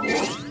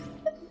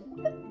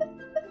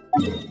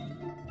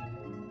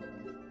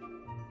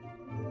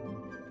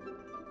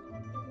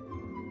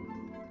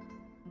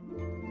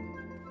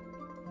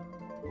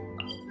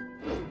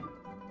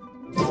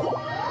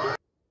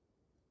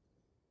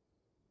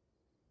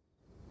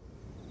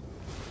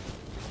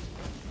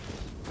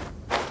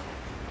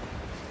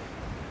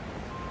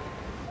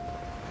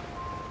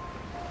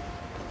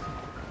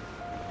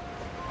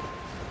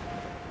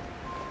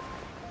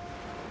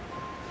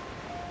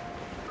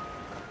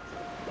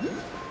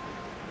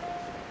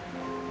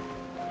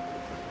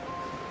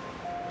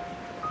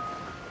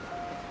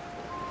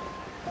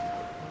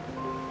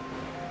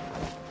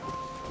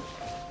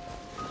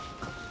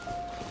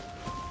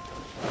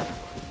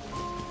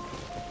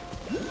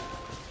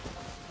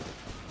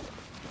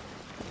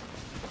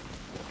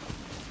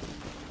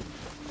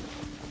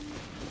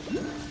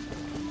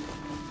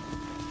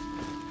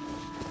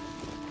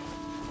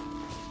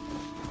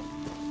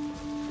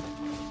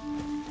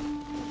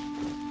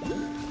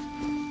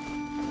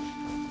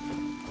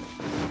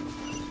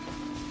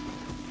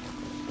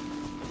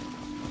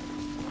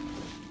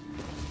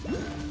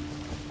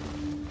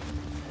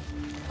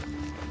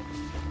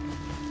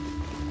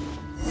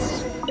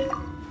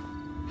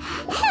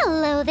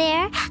 Hello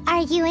there.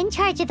 Are you in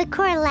charge of the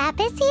core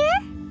lapis here?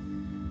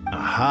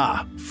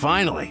 Aha,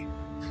 finally.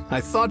 I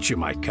thought you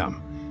might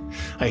come.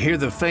 I hear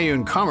the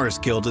Feiyun Commerce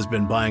Guild has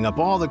been buying up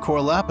all the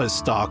core lapis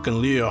stock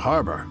in Liu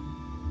Harbor.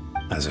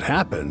 As it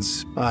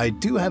happens, I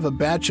do have a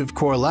batch of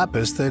core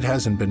lapis that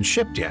hasn't been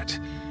shipped yet.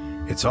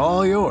 It's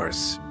all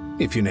yours,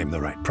 if you name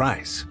the right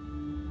price.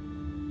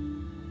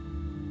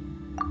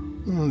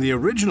 The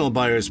original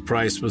buyer's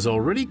price was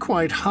already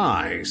quite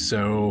high,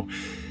 so...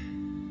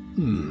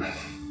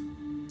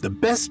 The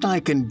best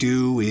I can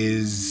do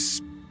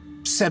is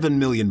 7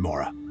 million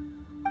Mora.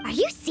 Are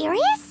you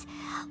serious?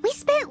 We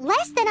spent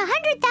less than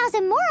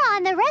 100,000 Mora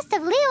on the rest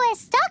of Leo's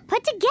stock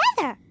put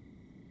together.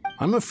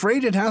 I'm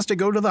afraid it has to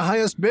go to the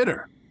highest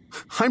bidder.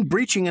 I'm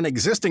breaching an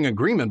existing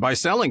agreement by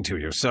selling to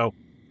you, so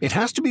it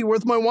has to be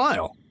worth my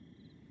while.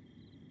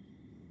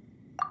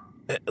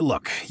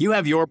 Look, you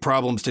have your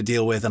problems to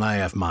deal with and I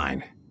have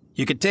mine.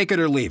 You can take it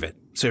or leave it,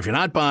 so if you're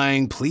not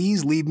buying,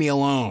 please leave me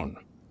alone.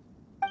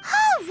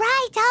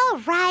 All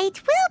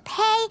right. We'll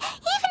pay,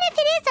 even if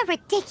it is a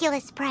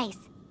ridiculous price.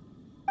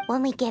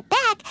 When we get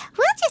back,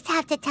 we'll just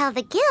have to tell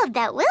the guild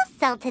that we'll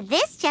sell to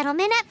this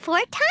gentleman at 4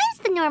 times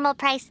the normal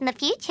price in the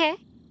future.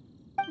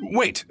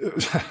 Wait,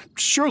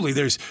 surely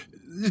there's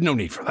no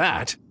need for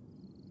that.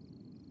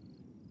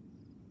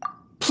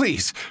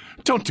 Please,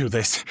 don't do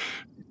this.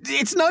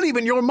 It's not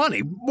even your money.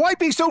 Why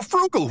be so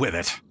frugal with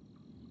it?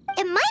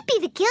 It might be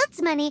the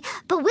guild's money,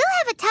 but we'll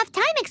have a tough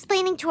time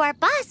explaining to our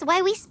boss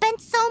why we spent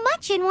so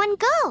much in one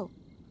go.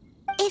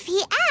 If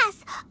he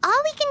asks,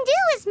 all we can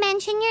do is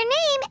mention your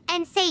name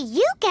and say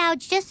you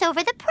gouged us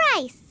over the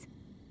price.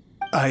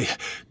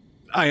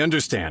 I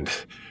understand.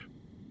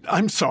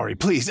 I'm sorry,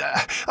 please.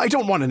 I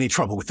don't want any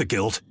trouble with the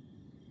guild.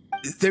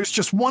 There's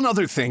just one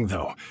other thing,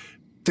 though.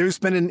 There's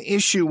been an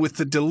issue with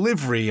the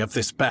delivery of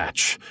this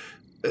batch.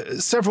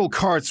 Several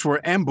carts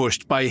were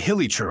ambushed by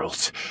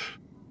hilly-churls.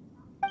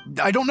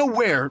 I don't know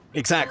where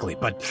exactly,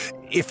 but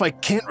if I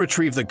can't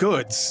retrieve the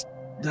goods,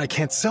 I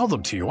can't sell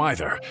them to you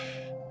either.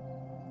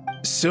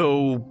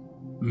 So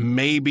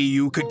maybe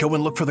you could go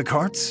and look for the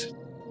carts?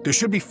 There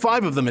should be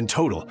 5 of them in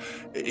total.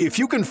 If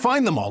you can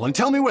find them all and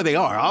tell me where they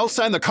are, I'll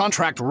sign the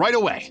contract right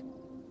away.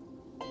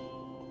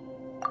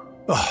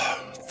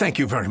 Oh, thank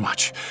you very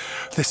much.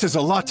 This is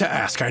a lot to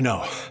ask, I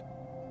know.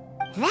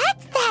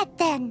 That's that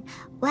then.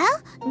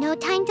 Well, no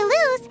time to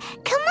lose.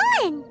 Come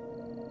on!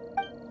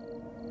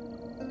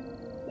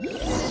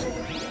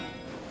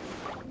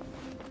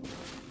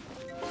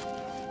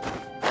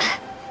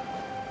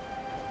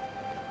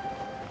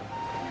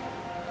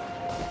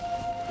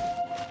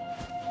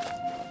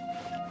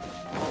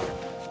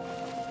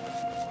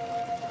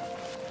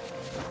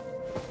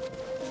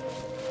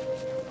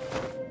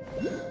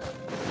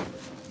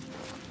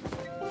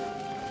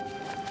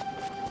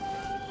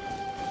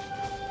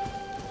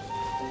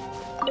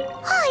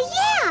 Oh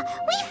yeah!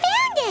 We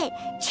found it!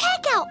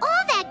 Check out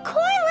all that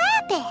core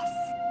lapis!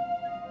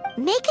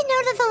 Make a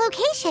note of the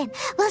location.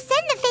 We'll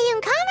send the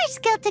Feiyun Commerce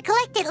Guild to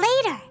collect it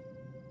later.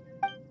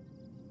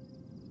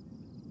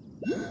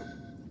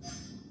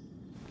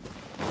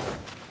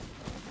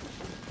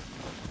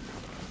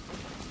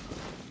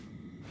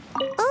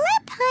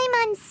 Let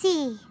Paimon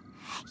see.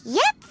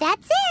 Yep,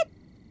 that's it.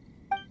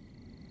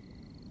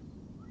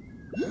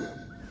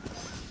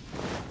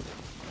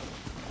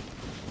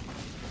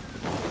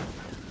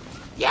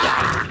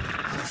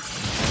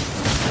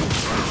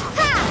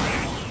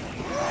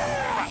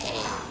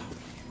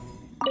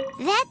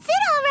 That's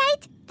it, all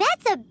right.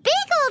 That's a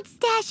big old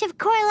stash of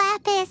core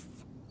lapis.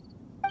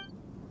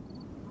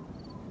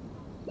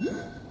 Here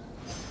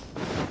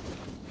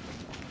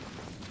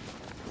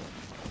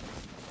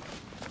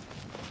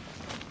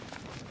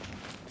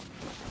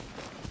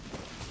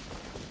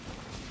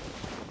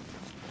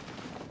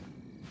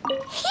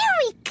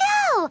we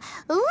go!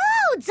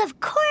 Loads of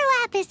core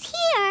lapis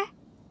here!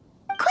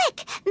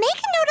 Quick, make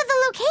a note of the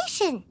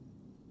location!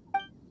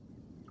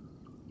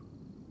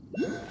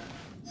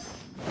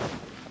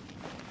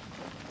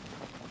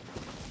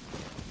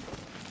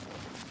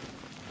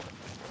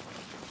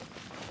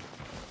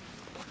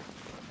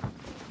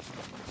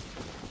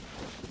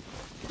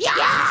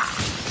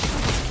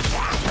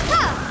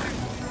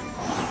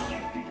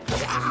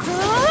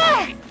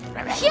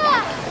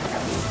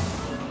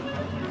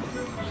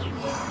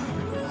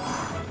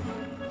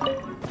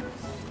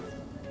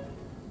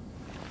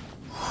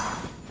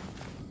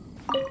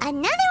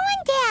 Another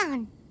one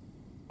down.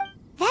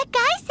 That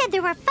guy said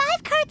there were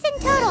 5 carts in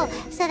total,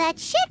 so that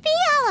should be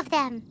all of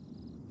them.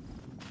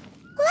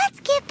 Let's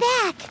get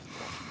back.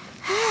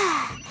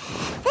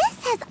 This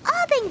has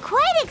all been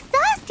quite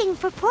exhausting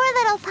for poor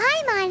little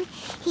Paimon.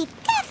 He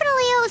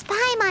definitely owes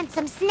Paimon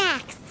some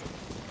snacks.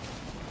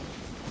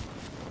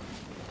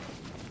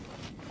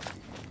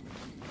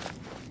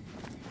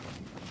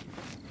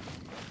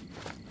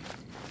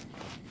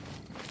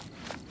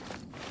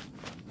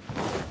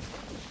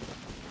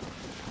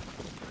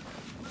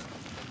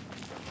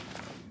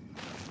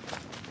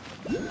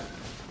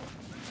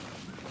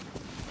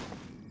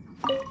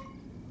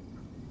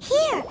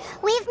 Here,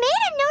 we've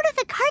made a note of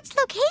the cart's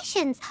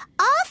locations.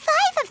 All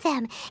 5 of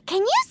them.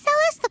 Can you sell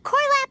us the core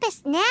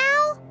lapis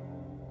now?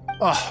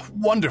 Oh,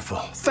 wonderful.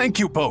 Thank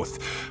you both.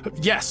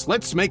 Yes,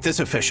 let's make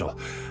this official.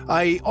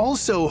 I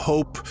also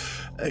hope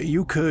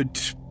you could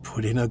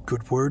put in a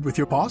good word with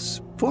your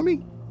boss for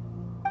me.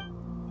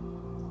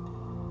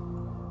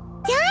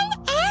 Done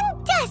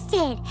and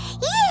dusted.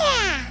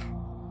 Yeah!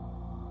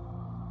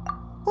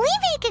 We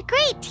make a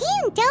great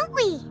team, don't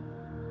we?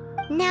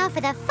 Now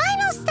for the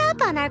final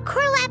stop on our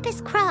core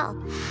lapis crawl,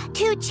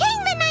 to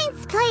Chang the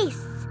Ninth's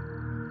place.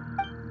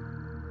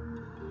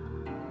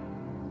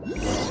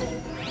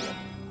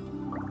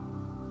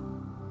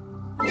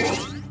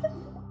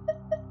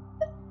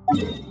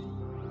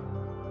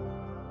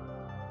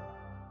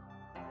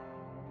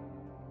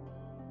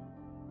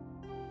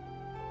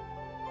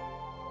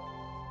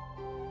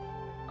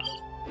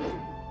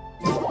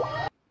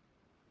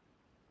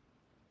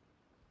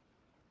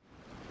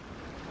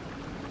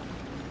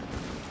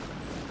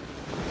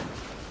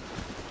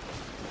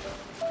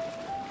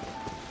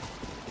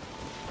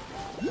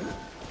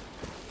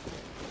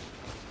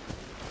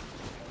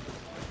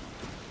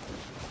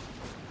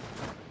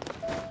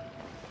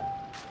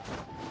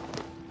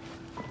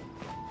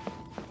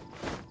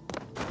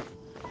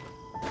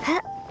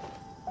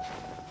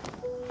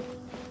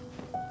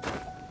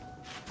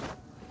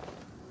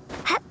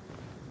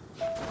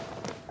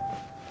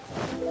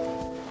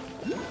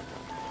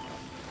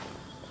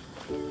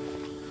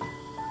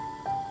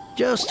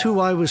 Just who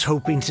I was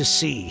hoping to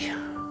see.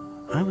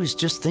 I was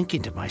just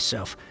thinking to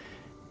myself,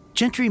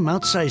 gentry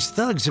mouth-sized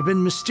thugs have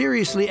been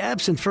mysteriously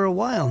absent for a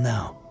while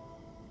now.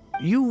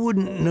 You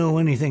wouldn't know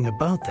anything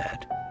about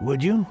that,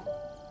 would you?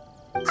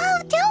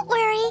 Oh, don't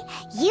worry.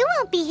 You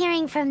won't be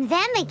hearing from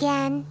them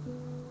again.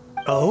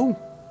 Oh?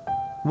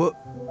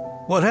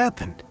 What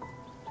happened?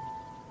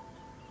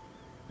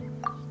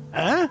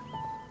 Huh?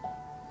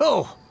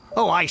 Oh,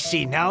 I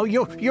see now.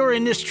 You're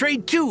in this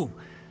trade too.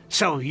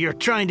 So you're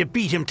trying to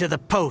beat him to the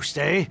post,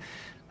 eh?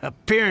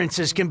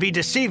 Appearances can be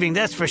deceiving,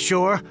 that's for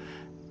sure.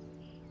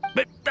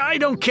 But I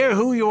don't care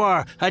who you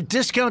are. A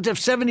discount of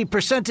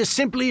 70% is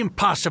simply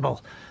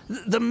impossible.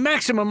 The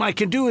maximum I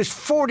can do is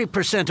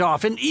 40%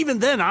 off, and even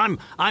then I'm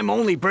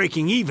only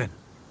breaking even.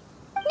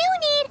 No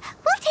need.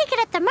 We'll take it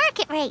at the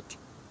market rate.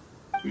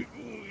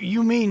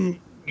 You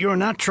mean you're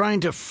not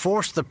trying to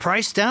force the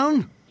price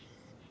down?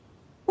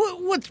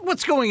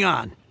 What's going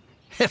on?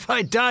 Have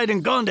I died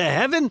and gone to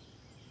heaven?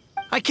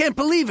 I can't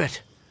believe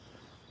it.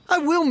 I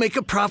will make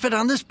a profit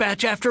on this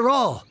batch after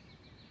all.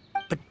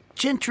 But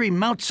gentry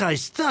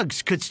mouth-sized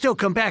thugs could still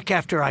come back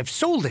after I've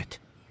sold it.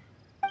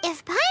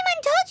 If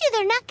Paimon told you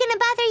they're not gonna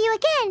bother you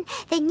again,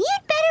 then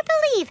you'd better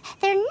believe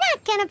they're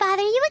not gonna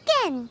bother you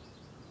again.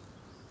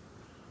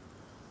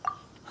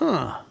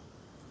 Huh.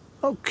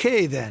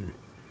 Okay, then.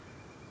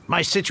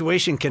 My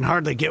situation can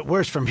hardly get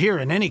worse from here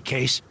in any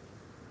case.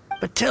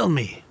 But tell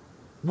me,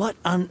 what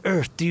on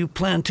earth do you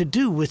plan to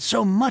do with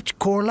so much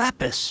core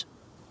lapis?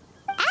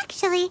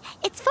 Actually,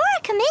 it's for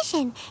a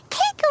commission.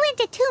 Can't go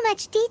into too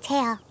much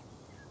detail.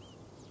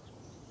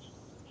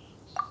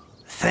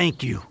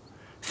 Thank you.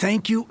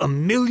 Thank you a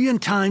million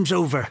times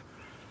over.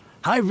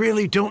 I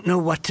really don't know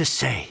what to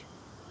say.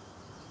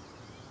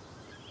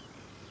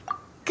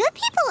 Good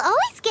people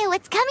always get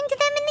what's coming to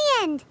them in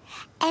the end.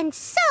 And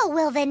so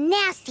will the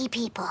nasty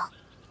people.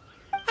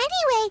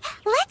 Anyway,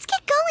 let's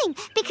get going,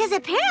 because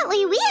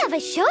apparently we have a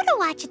show to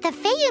watch at the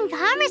Feiyun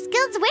Commerce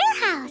Guild's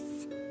warehouse.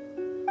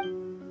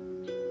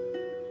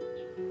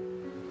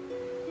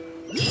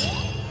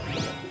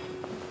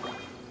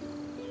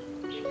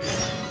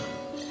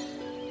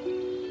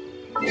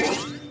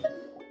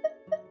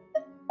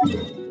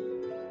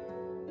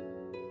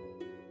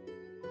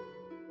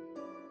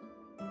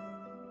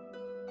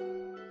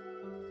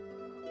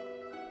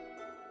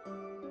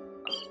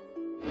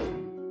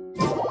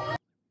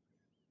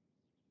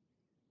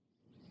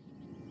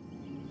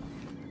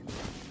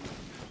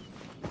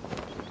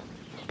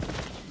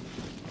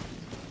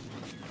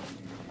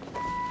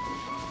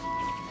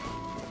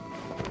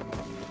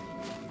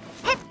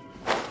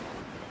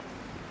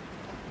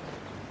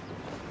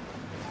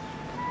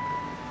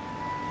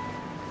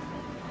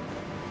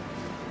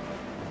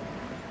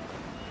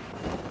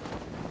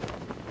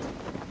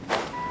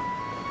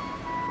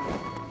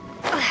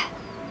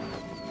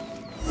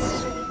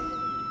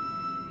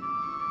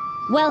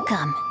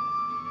 Welcome.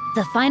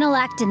 The final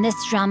act in this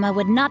drama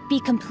would not be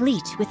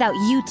complete without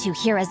you two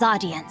here as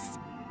audience.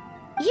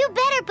 You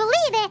better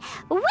believe it.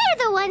 We're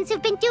the ones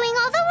who've been doing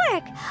all the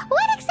work.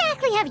 What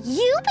exactly have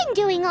you been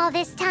doing all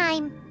this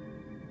time?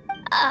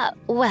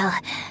 Well,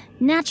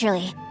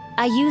 naturally,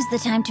 I used the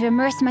time to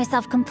immerse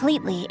myself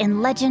completely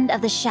in Legend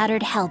of the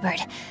Shattered Halberd.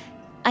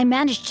 I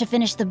managed to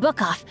finish the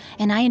book off,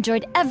 and I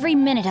enjoyed every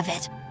minute of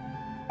it.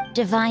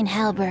 Divine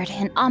Halberd,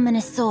 an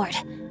ominous sword.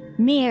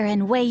 Mir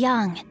and Wei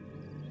Yang.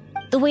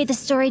 The way the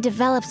story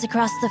develops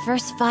across the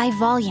first 5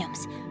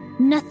 volumes,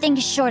 nothing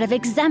short of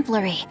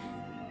exemplary.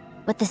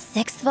 But the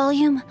 6th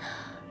volume?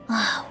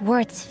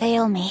 Words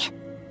fail me.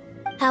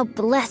 How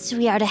blessed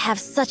we are to have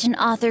such an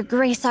author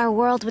grace our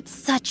world with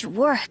such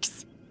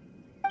works.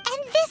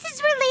 And this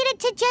is related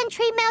to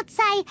Gentry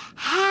Moutsai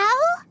how?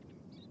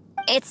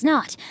 It's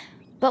not.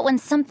 But when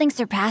something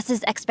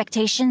surpasses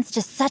expectations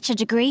to such a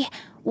degree,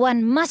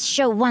 one must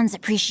show one's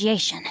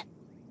appreciation.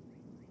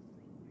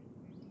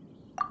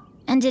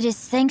 And it is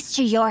thanks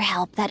to your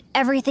help that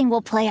everything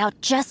will play out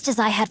just as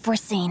I had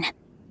foreseen.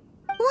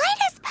 Why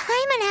does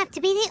Paimon have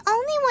to be the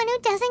only one who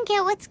doesn't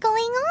get what's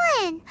going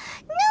on?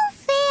 No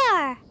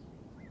fair.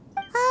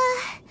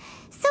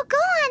 So go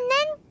on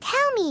then,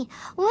 tell me,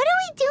 what are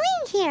we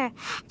doing here?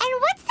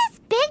 And what's this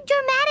big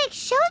dramatic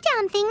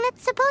showdown thing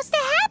that's supposed to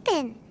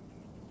happen?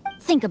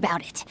 Think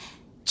about it.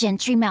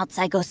 Gentry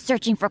Moutsai goes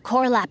searching for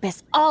core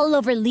lapis all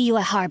over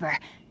Liyue Harbor,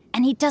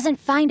 and he doesn't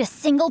find a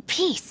single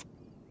piece.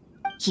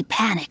 He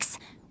panics.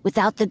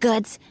 Without the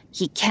goods,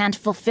 he can't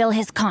fulfill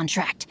his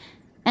contract.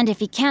 And if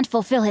he can't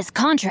fulfill his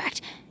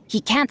contract,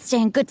 he can't stay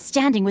in good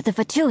standing with the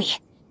Fatui.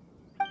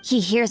 He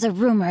hears a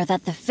rumor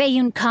that the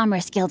Feiyun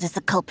Commerce Guild is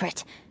the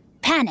culprit.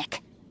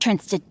 Panic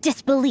turns to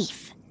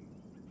disbelief.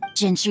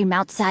 Gentry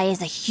Moutsai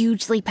is a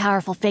hugely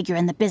powerful figure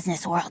in the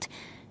business world.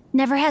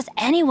 Never has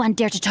anyone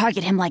dared to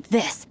target him like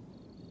this.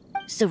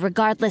 So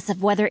regardless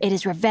of whether it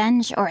is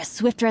revenge or a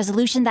swift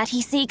resolution that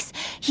he seeks,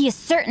 he is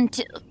certain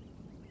to...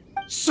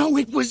 So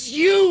it was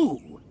you!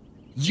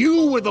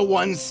 You were the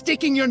one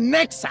sticking your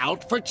necks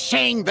out for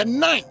Chang the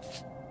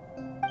Ninth!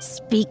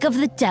 Speak of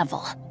the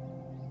devil.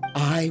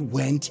 I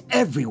went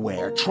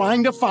everywhere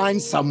trying to find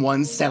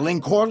someone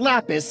selling core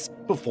lapis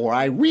before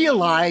I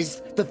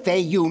realized the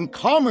Feiyun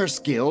Commerce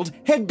Guild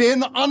had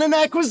been on an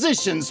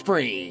acquisition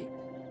spree.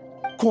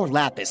 Core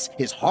lapis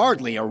is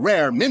hardly a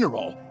rare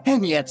mineral,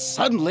 and yet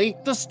suddenly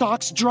the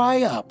stocks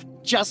dry up,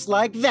 just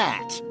like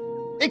that.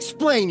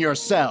 Explain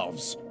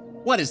yourselves.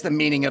 What is the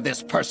meaning of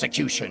this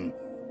persecution?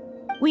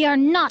 We are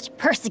not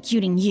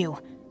persecuting you,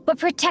 but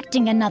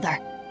protecting another,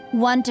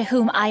 one to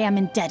whom I am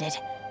indebted.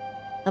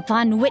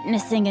 Upon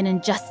witnessing an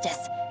injustice,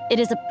 it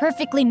is a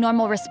perfectly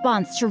normal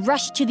response to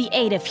rush to the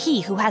aid of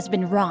he who has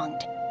been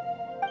wronged.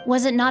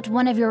 Was it not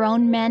one of your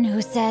own men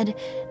who said,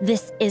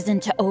 "This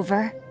isn't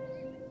over"?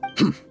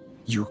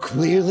 You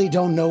clearly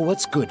don't know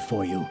what's good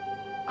for you.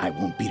 I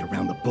won't beat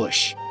around the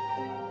bush.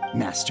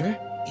 Master,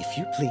 if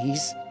you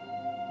please,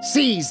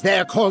 seize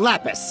their core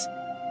lapis!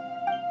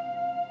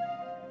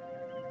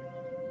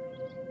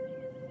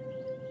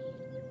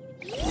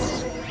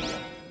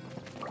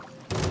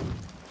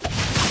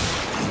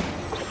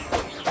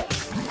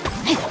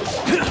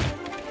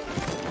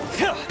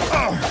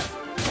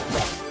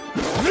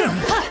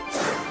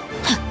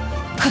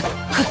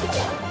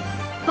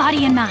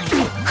 Body and mind.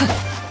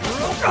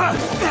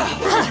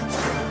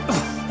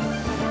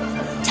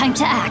 Time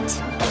to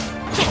act.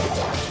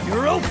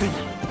 You're open.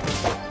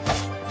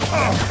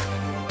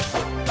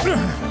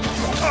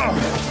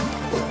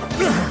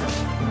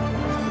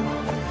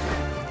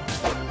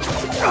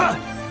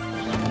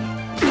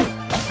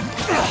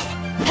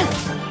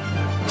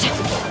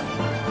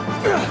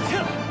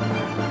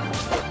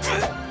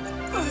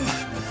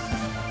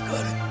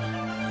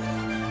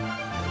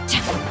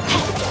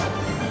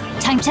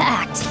 Time to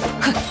act.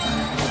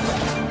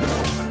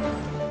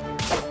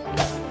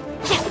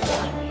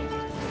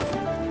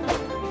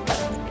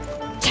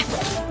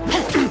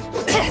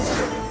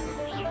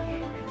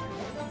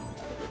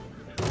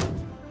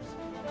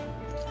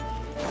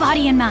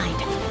 Body and mind.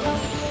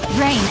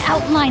 Rain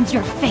outlines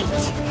your fate.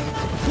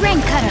 Rain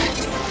Cutter.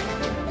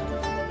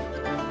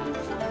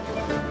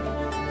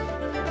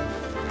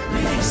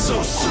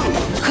 So soon.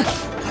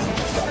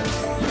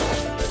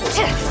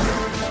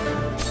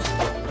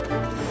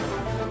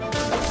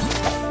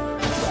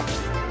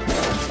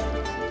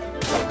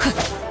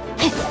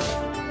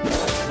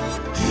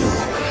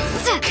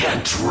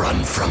 Can't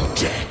run from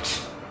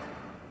death.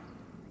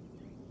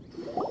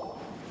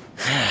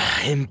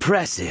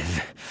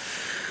 Impressive.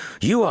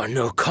 You are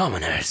no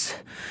commoners.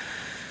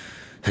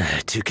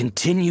 To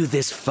continue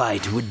this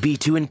fight would be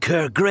to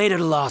incur greater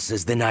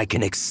losses than I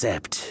can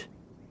accept.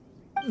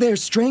 Their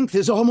strength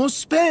is almost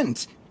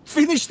spent.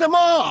 Finish them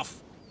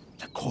off!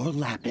 The core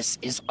lapis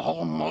is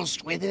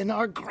almost within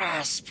our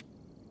grasp.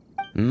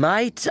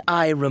 Might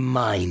I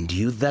remind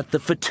you that the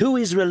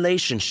Fatui's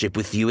relationship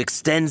with you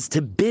extends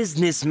to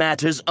business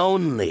matters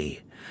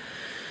only?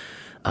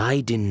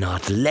 I did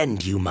not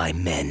lend you my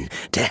men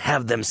to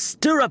have them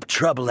stir up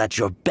trouble at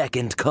your beck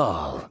and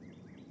call.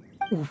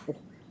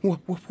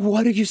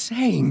 What are you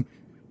saying?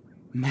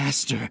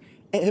 Master,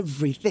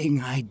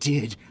 everything I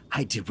did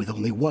with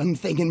only one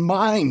thing in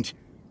mind.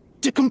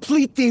 To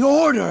complete the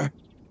order!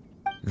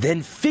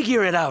 Then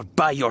figure it out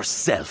by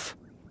yourself.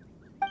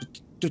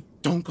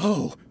 Don't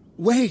go.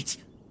 Wait!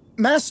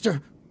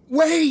 Master,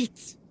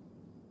 wait!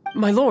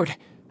 My lord,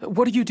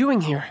 what are you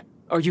doing here?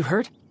 Are you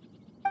hurt?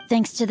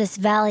 Thanks to this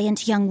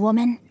valiant young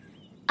woman,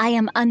 I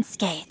am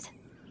unscathed.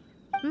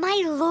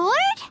 My lord?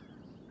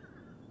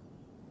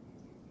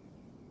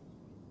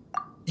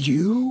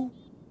 You?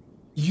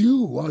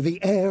 You are the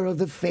heir of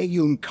the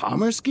Feiyun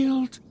Commerce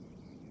Guild?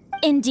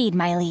 Indeed,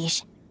 my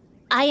liege.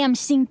 I am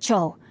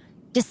Xingqiu,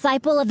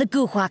 disciple of the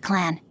Guhua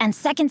clan and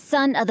second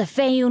son of the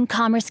Feiyun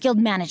Commerce Guild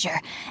manager,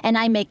 and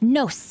I make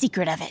no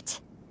secret of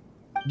it.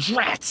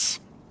 Drats!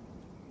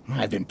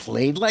 I've been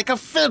played like a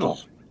fiddle.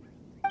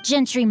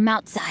 Gentry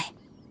Moutsai.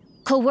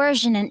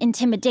 Coercion and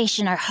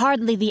intimidation are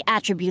hardly the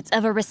attributes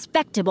of a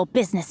respectable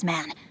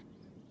businessman.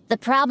 The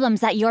problems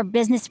that your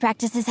business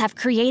practices have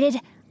created,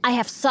 I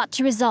have sought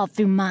to resolve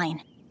through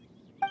mine.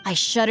 I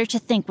shudder to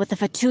think what the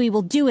Fatui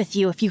will do with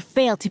you if you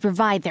fail to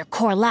provide their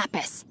core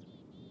lapis.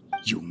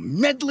 You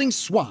meddling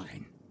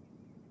swine.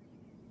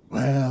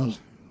 Well,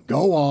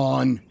 go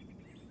on.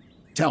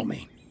 Tell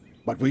me,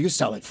 what will you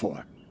sell it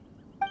for?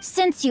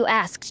 Since you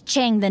asked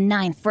Chang the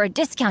Ninth for a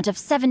discount of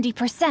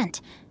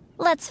 70%,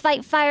 let's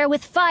fight fire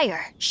with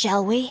fire,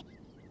 shall we?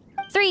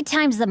 3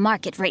 times the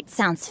market rate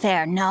sounds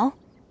fair, no?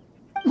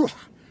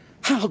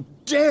 How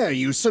dare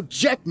you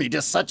subject me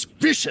to such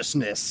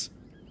viciousness?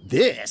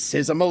 This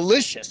is a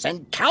malicious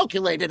and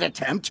calculated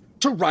attempt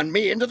to run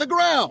me into the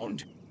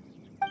ground.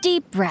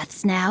 Deep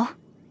breaths now.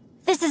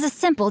 This is a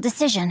simple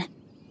decision.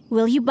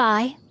 Will you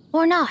buy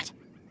or not?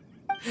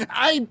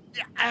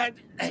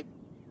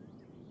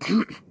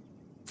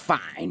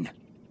 Fine.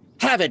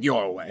 Have it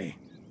your way.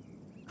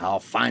 I'll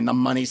find the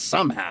money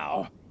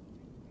somehow.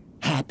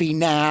 Happy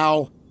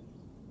now?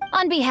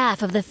 On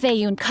behalf of the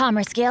Feiyun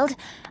Commerce Guild,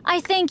 I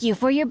thank you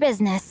for your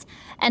business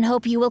and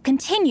hope you will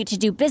continue to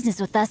do business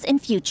with us in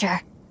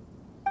future.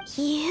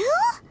 You?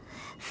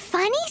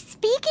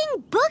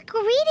 Funny-speaking,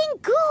 book-reading,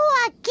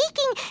 guhua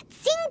geeking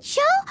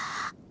Xingqiu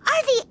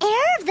are the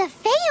heir of the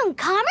Feiyun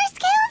Commerce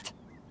Guild?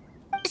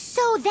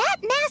 So that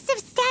massive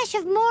stash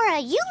of Mora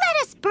you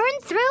let us burn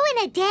through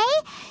in a day,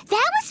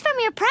 that was from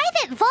your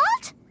private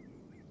vault?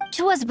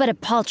 'Twas but a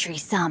paltry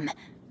sum.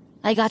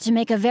 I got to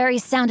make a very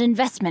sound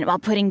investment while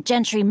putting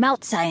Gentry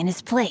Moutsai in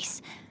his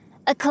place.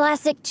 A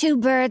classic 2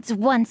 birds,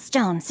 1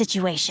 stone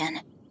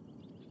situation.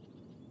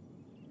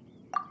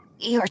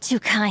 You're too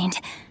kind.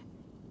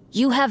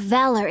 You have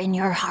valor in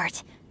your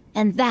heart,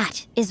 and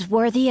that is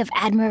worthy of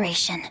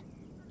admiration.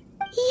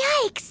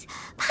 Yikes!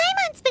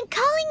 Paimon's been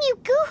calling you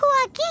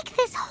Guhua Geek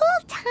this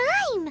whole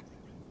time!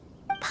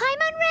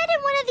 Paimon read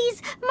in one of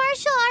these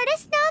martial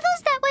artist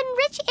novels that when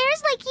rich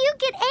heirs like you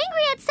get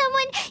angry at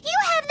someone, you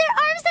have their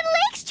arms and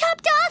legs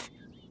chopped off!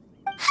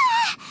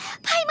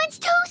 Paimon's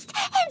toast!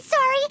 And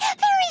sorry,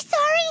 very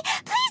sorry!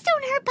 Please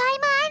don't hurt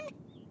Paimon!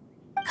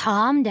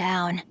 Calm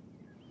down.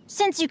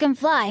 Since you can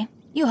fly,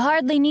 you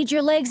hardly need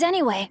your legs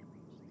anyway.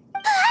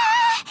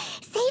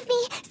 Save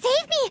me!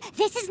 Save me!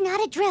 This is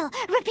not a drill!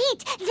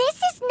 Repeat, this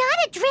is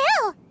not a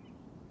drill!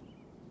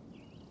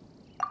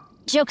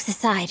 Jokes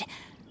aside,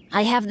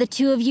 I have the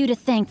 2 of you to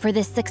thank for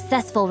this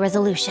successful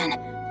resolution.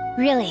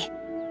 Really,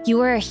 you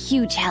were a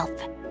huge help.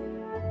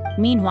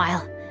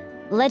 Meanwhile,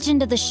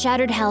 Legend of the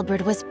Shattered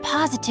Halberd was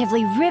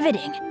positively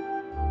riveting.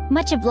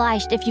 Much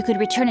obliged if you could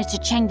return it to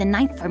Chang the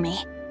Ninth for me.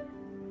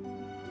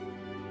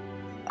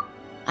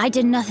 I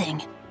did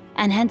nothing,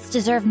 and hence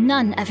deserve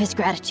none of his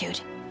gratitude.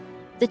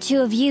 The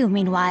 2 of you,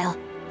 meanwhile,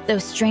 though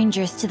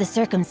strangers to the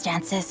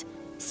circumstances,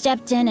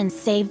 stepped in and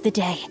saved the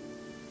day.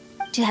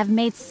 To have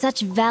made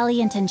such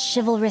valiant and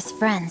chivalrous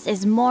friends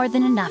is more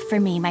than enough for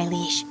me, my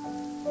liege.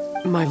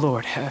 My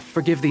lord,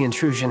 forgive the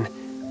intrusion.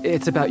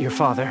 It's about your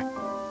father.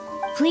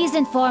 Please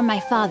inform my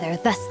father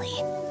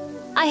thusly.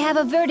 I have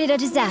averted a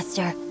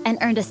disaster and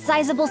earned a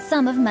sizable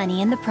sum of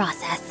money in the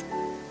process.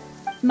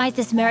 Might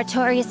this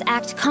meritorious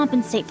act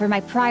compensate for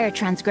my prior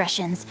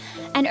transgressions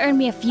and earn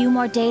me a few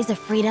more days of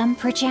freedom,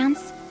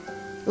 perchance?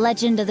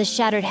 Legend of the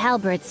Shattered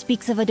Halberd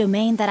speaks of a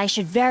domain that I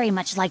should very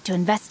much like to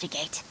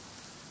investigate.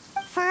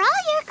 For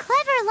all your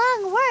clever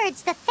long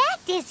words, the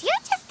fact is you're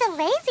just a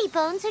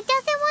lazybones who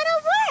doesn't want to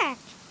work.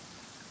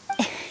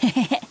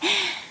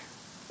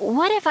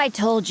 What if I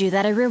told you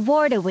that a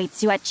reward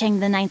awaits you at Chang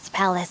the Ninth's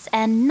palace,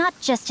 and not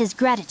just his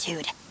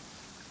gratitude?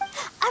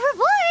 A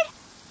reward?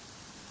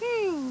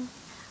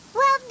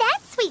 Well, that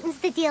sweetens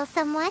the deal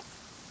somewhat.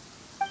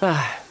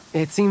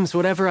 It seems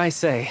whatever I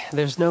say,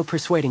 there's no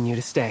persuading you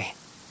to stay.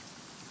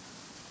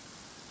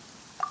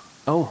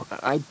 Oh,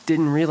 I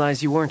didn't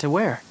realize you weren't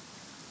aware.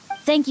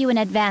 Thank you in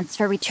advance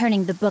for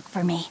returning the book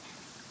for me.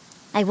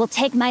 I will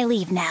take my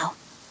leave now.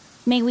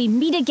 May we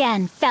meet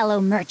again, fellow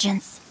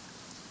merchants.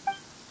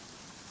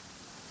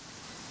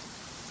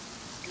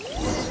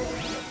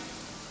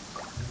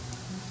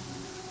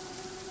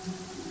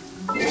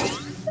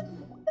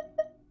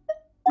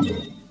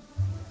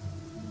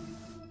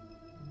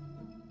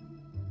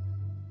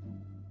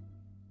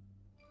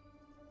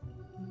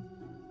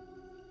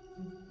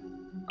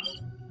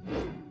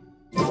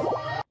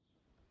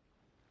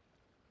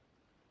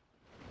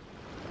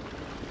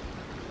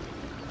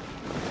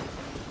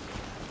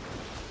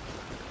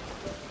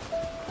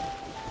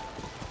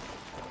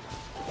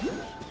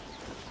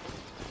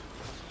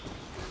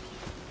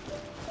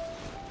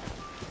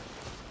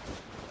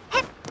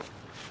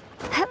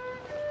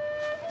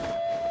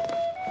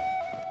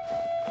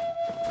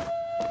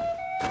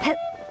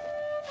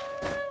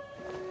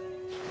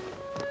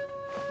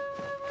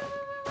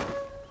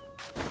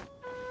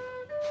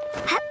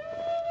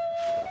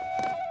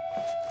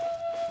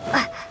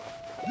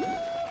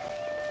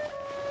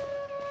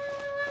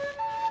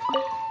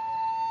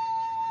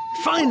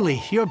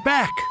 Finally, you're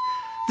back.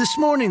 This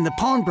morning, the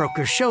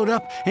pawnbroker showed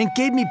up and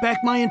gave me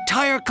back my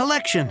entire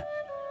collection.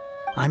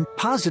 I'm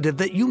positive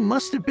that you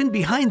must have been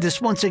behind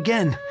this once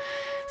again.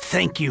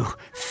 Thank you.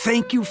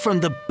 Thank you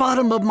from the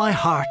bottom of my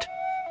heart.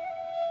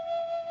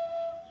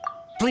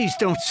 Please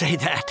don't say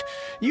that.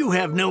 You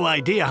have no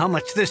idea how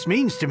much this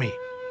means to me.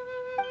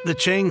 The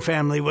Chang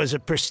family was a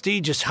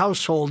prestigious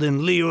household in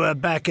Liyue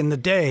back in the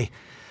day.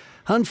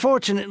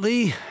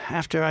 Unfortunately,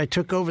 after I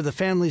took over the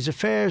family's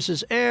affairs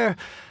as heir,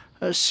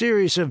 a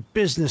series of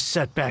business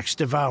setbacks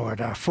devoured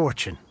our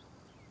fortune.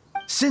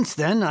 Since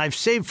then, I've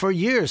saved for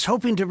years,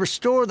 hoping to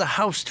restore the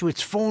house to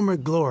its former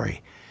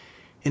glory.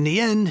 In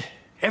the end,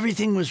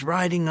 everything was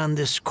riding on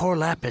this core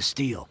lapis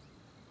deal.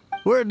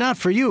 Were it not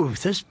for you,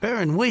 this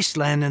barren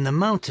wasteland in the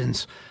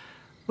mountains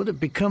would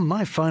have become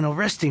my final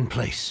resting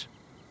place.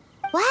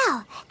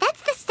 Wow,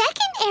 that's the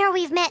second heir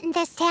we've met in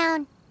this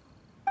town.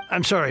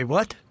 I'm sorry,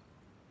 what?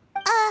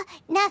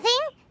 Nothing?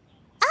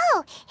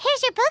 Oh,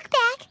 here's your book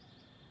back.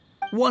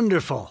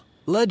 Wonderful.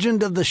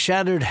 Legend of the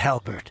Shattered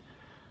Halberd.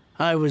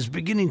 I was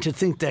beginning to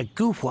think that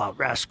Guhua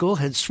rascal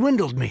had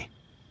swindled me.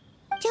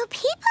 Do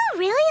people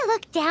really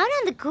look down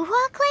on the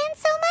Guhua clan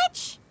so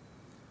much?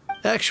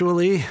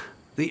 Actually,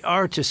 the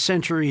art is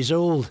centuries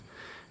old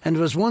and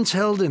was once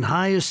held in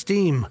high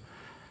esteem.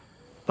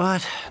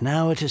 But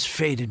now it has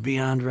faded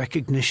beyond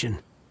recognition.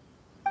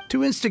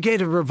 To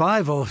instigate a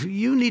revival,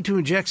 you need to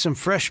inject some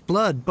fresh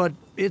blood, but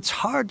it's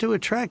hard to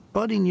attract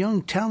budding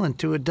young talent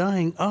to a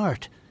dying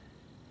art.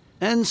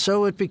 And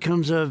so it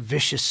becomes a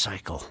vicious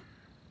cycle.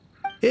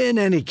 In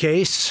any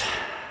case,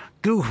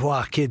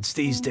 Guhua kids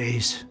these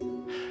days.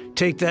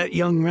 Take that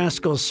young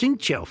rascal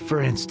Xingqiu,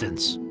 for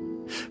instance.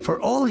 For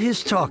all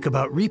his talk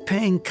about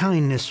repaying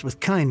kindness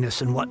with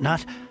kindness and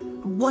whatnot,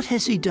 what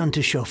has he done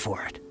to show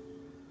for it?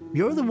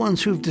 You're the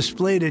ones who've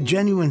displayed a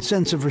genuine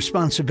sense of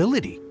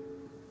responsibility.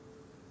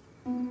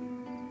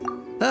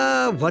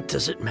 What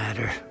does it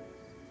matter?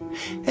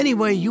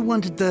 Anyway, you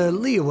wanted the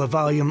Liyue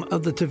volume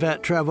of the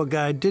Teyvat travel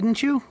guide,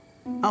 didn't you?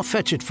 I'll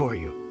fetch it for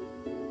you.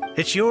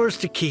 It's yours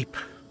to keep.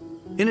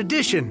 In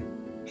addition,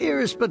 here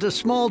is but a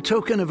small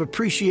token of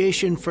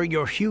appreciation for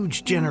your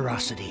huge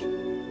generosity.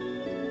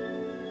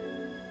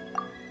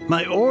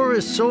 My ore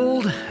is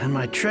sold, and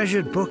my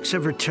treasured books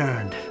have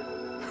returned.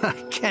 I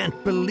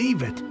can't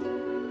believe it.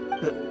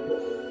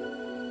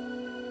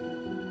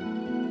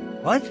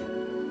 What?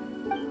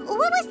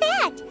 What was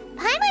that?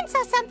 Paimon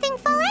saw something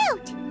fall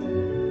out.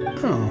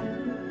 Oh,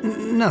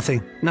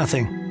 nothing.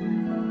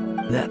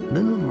 That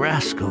little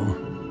rascal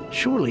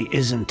surely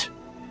isn't...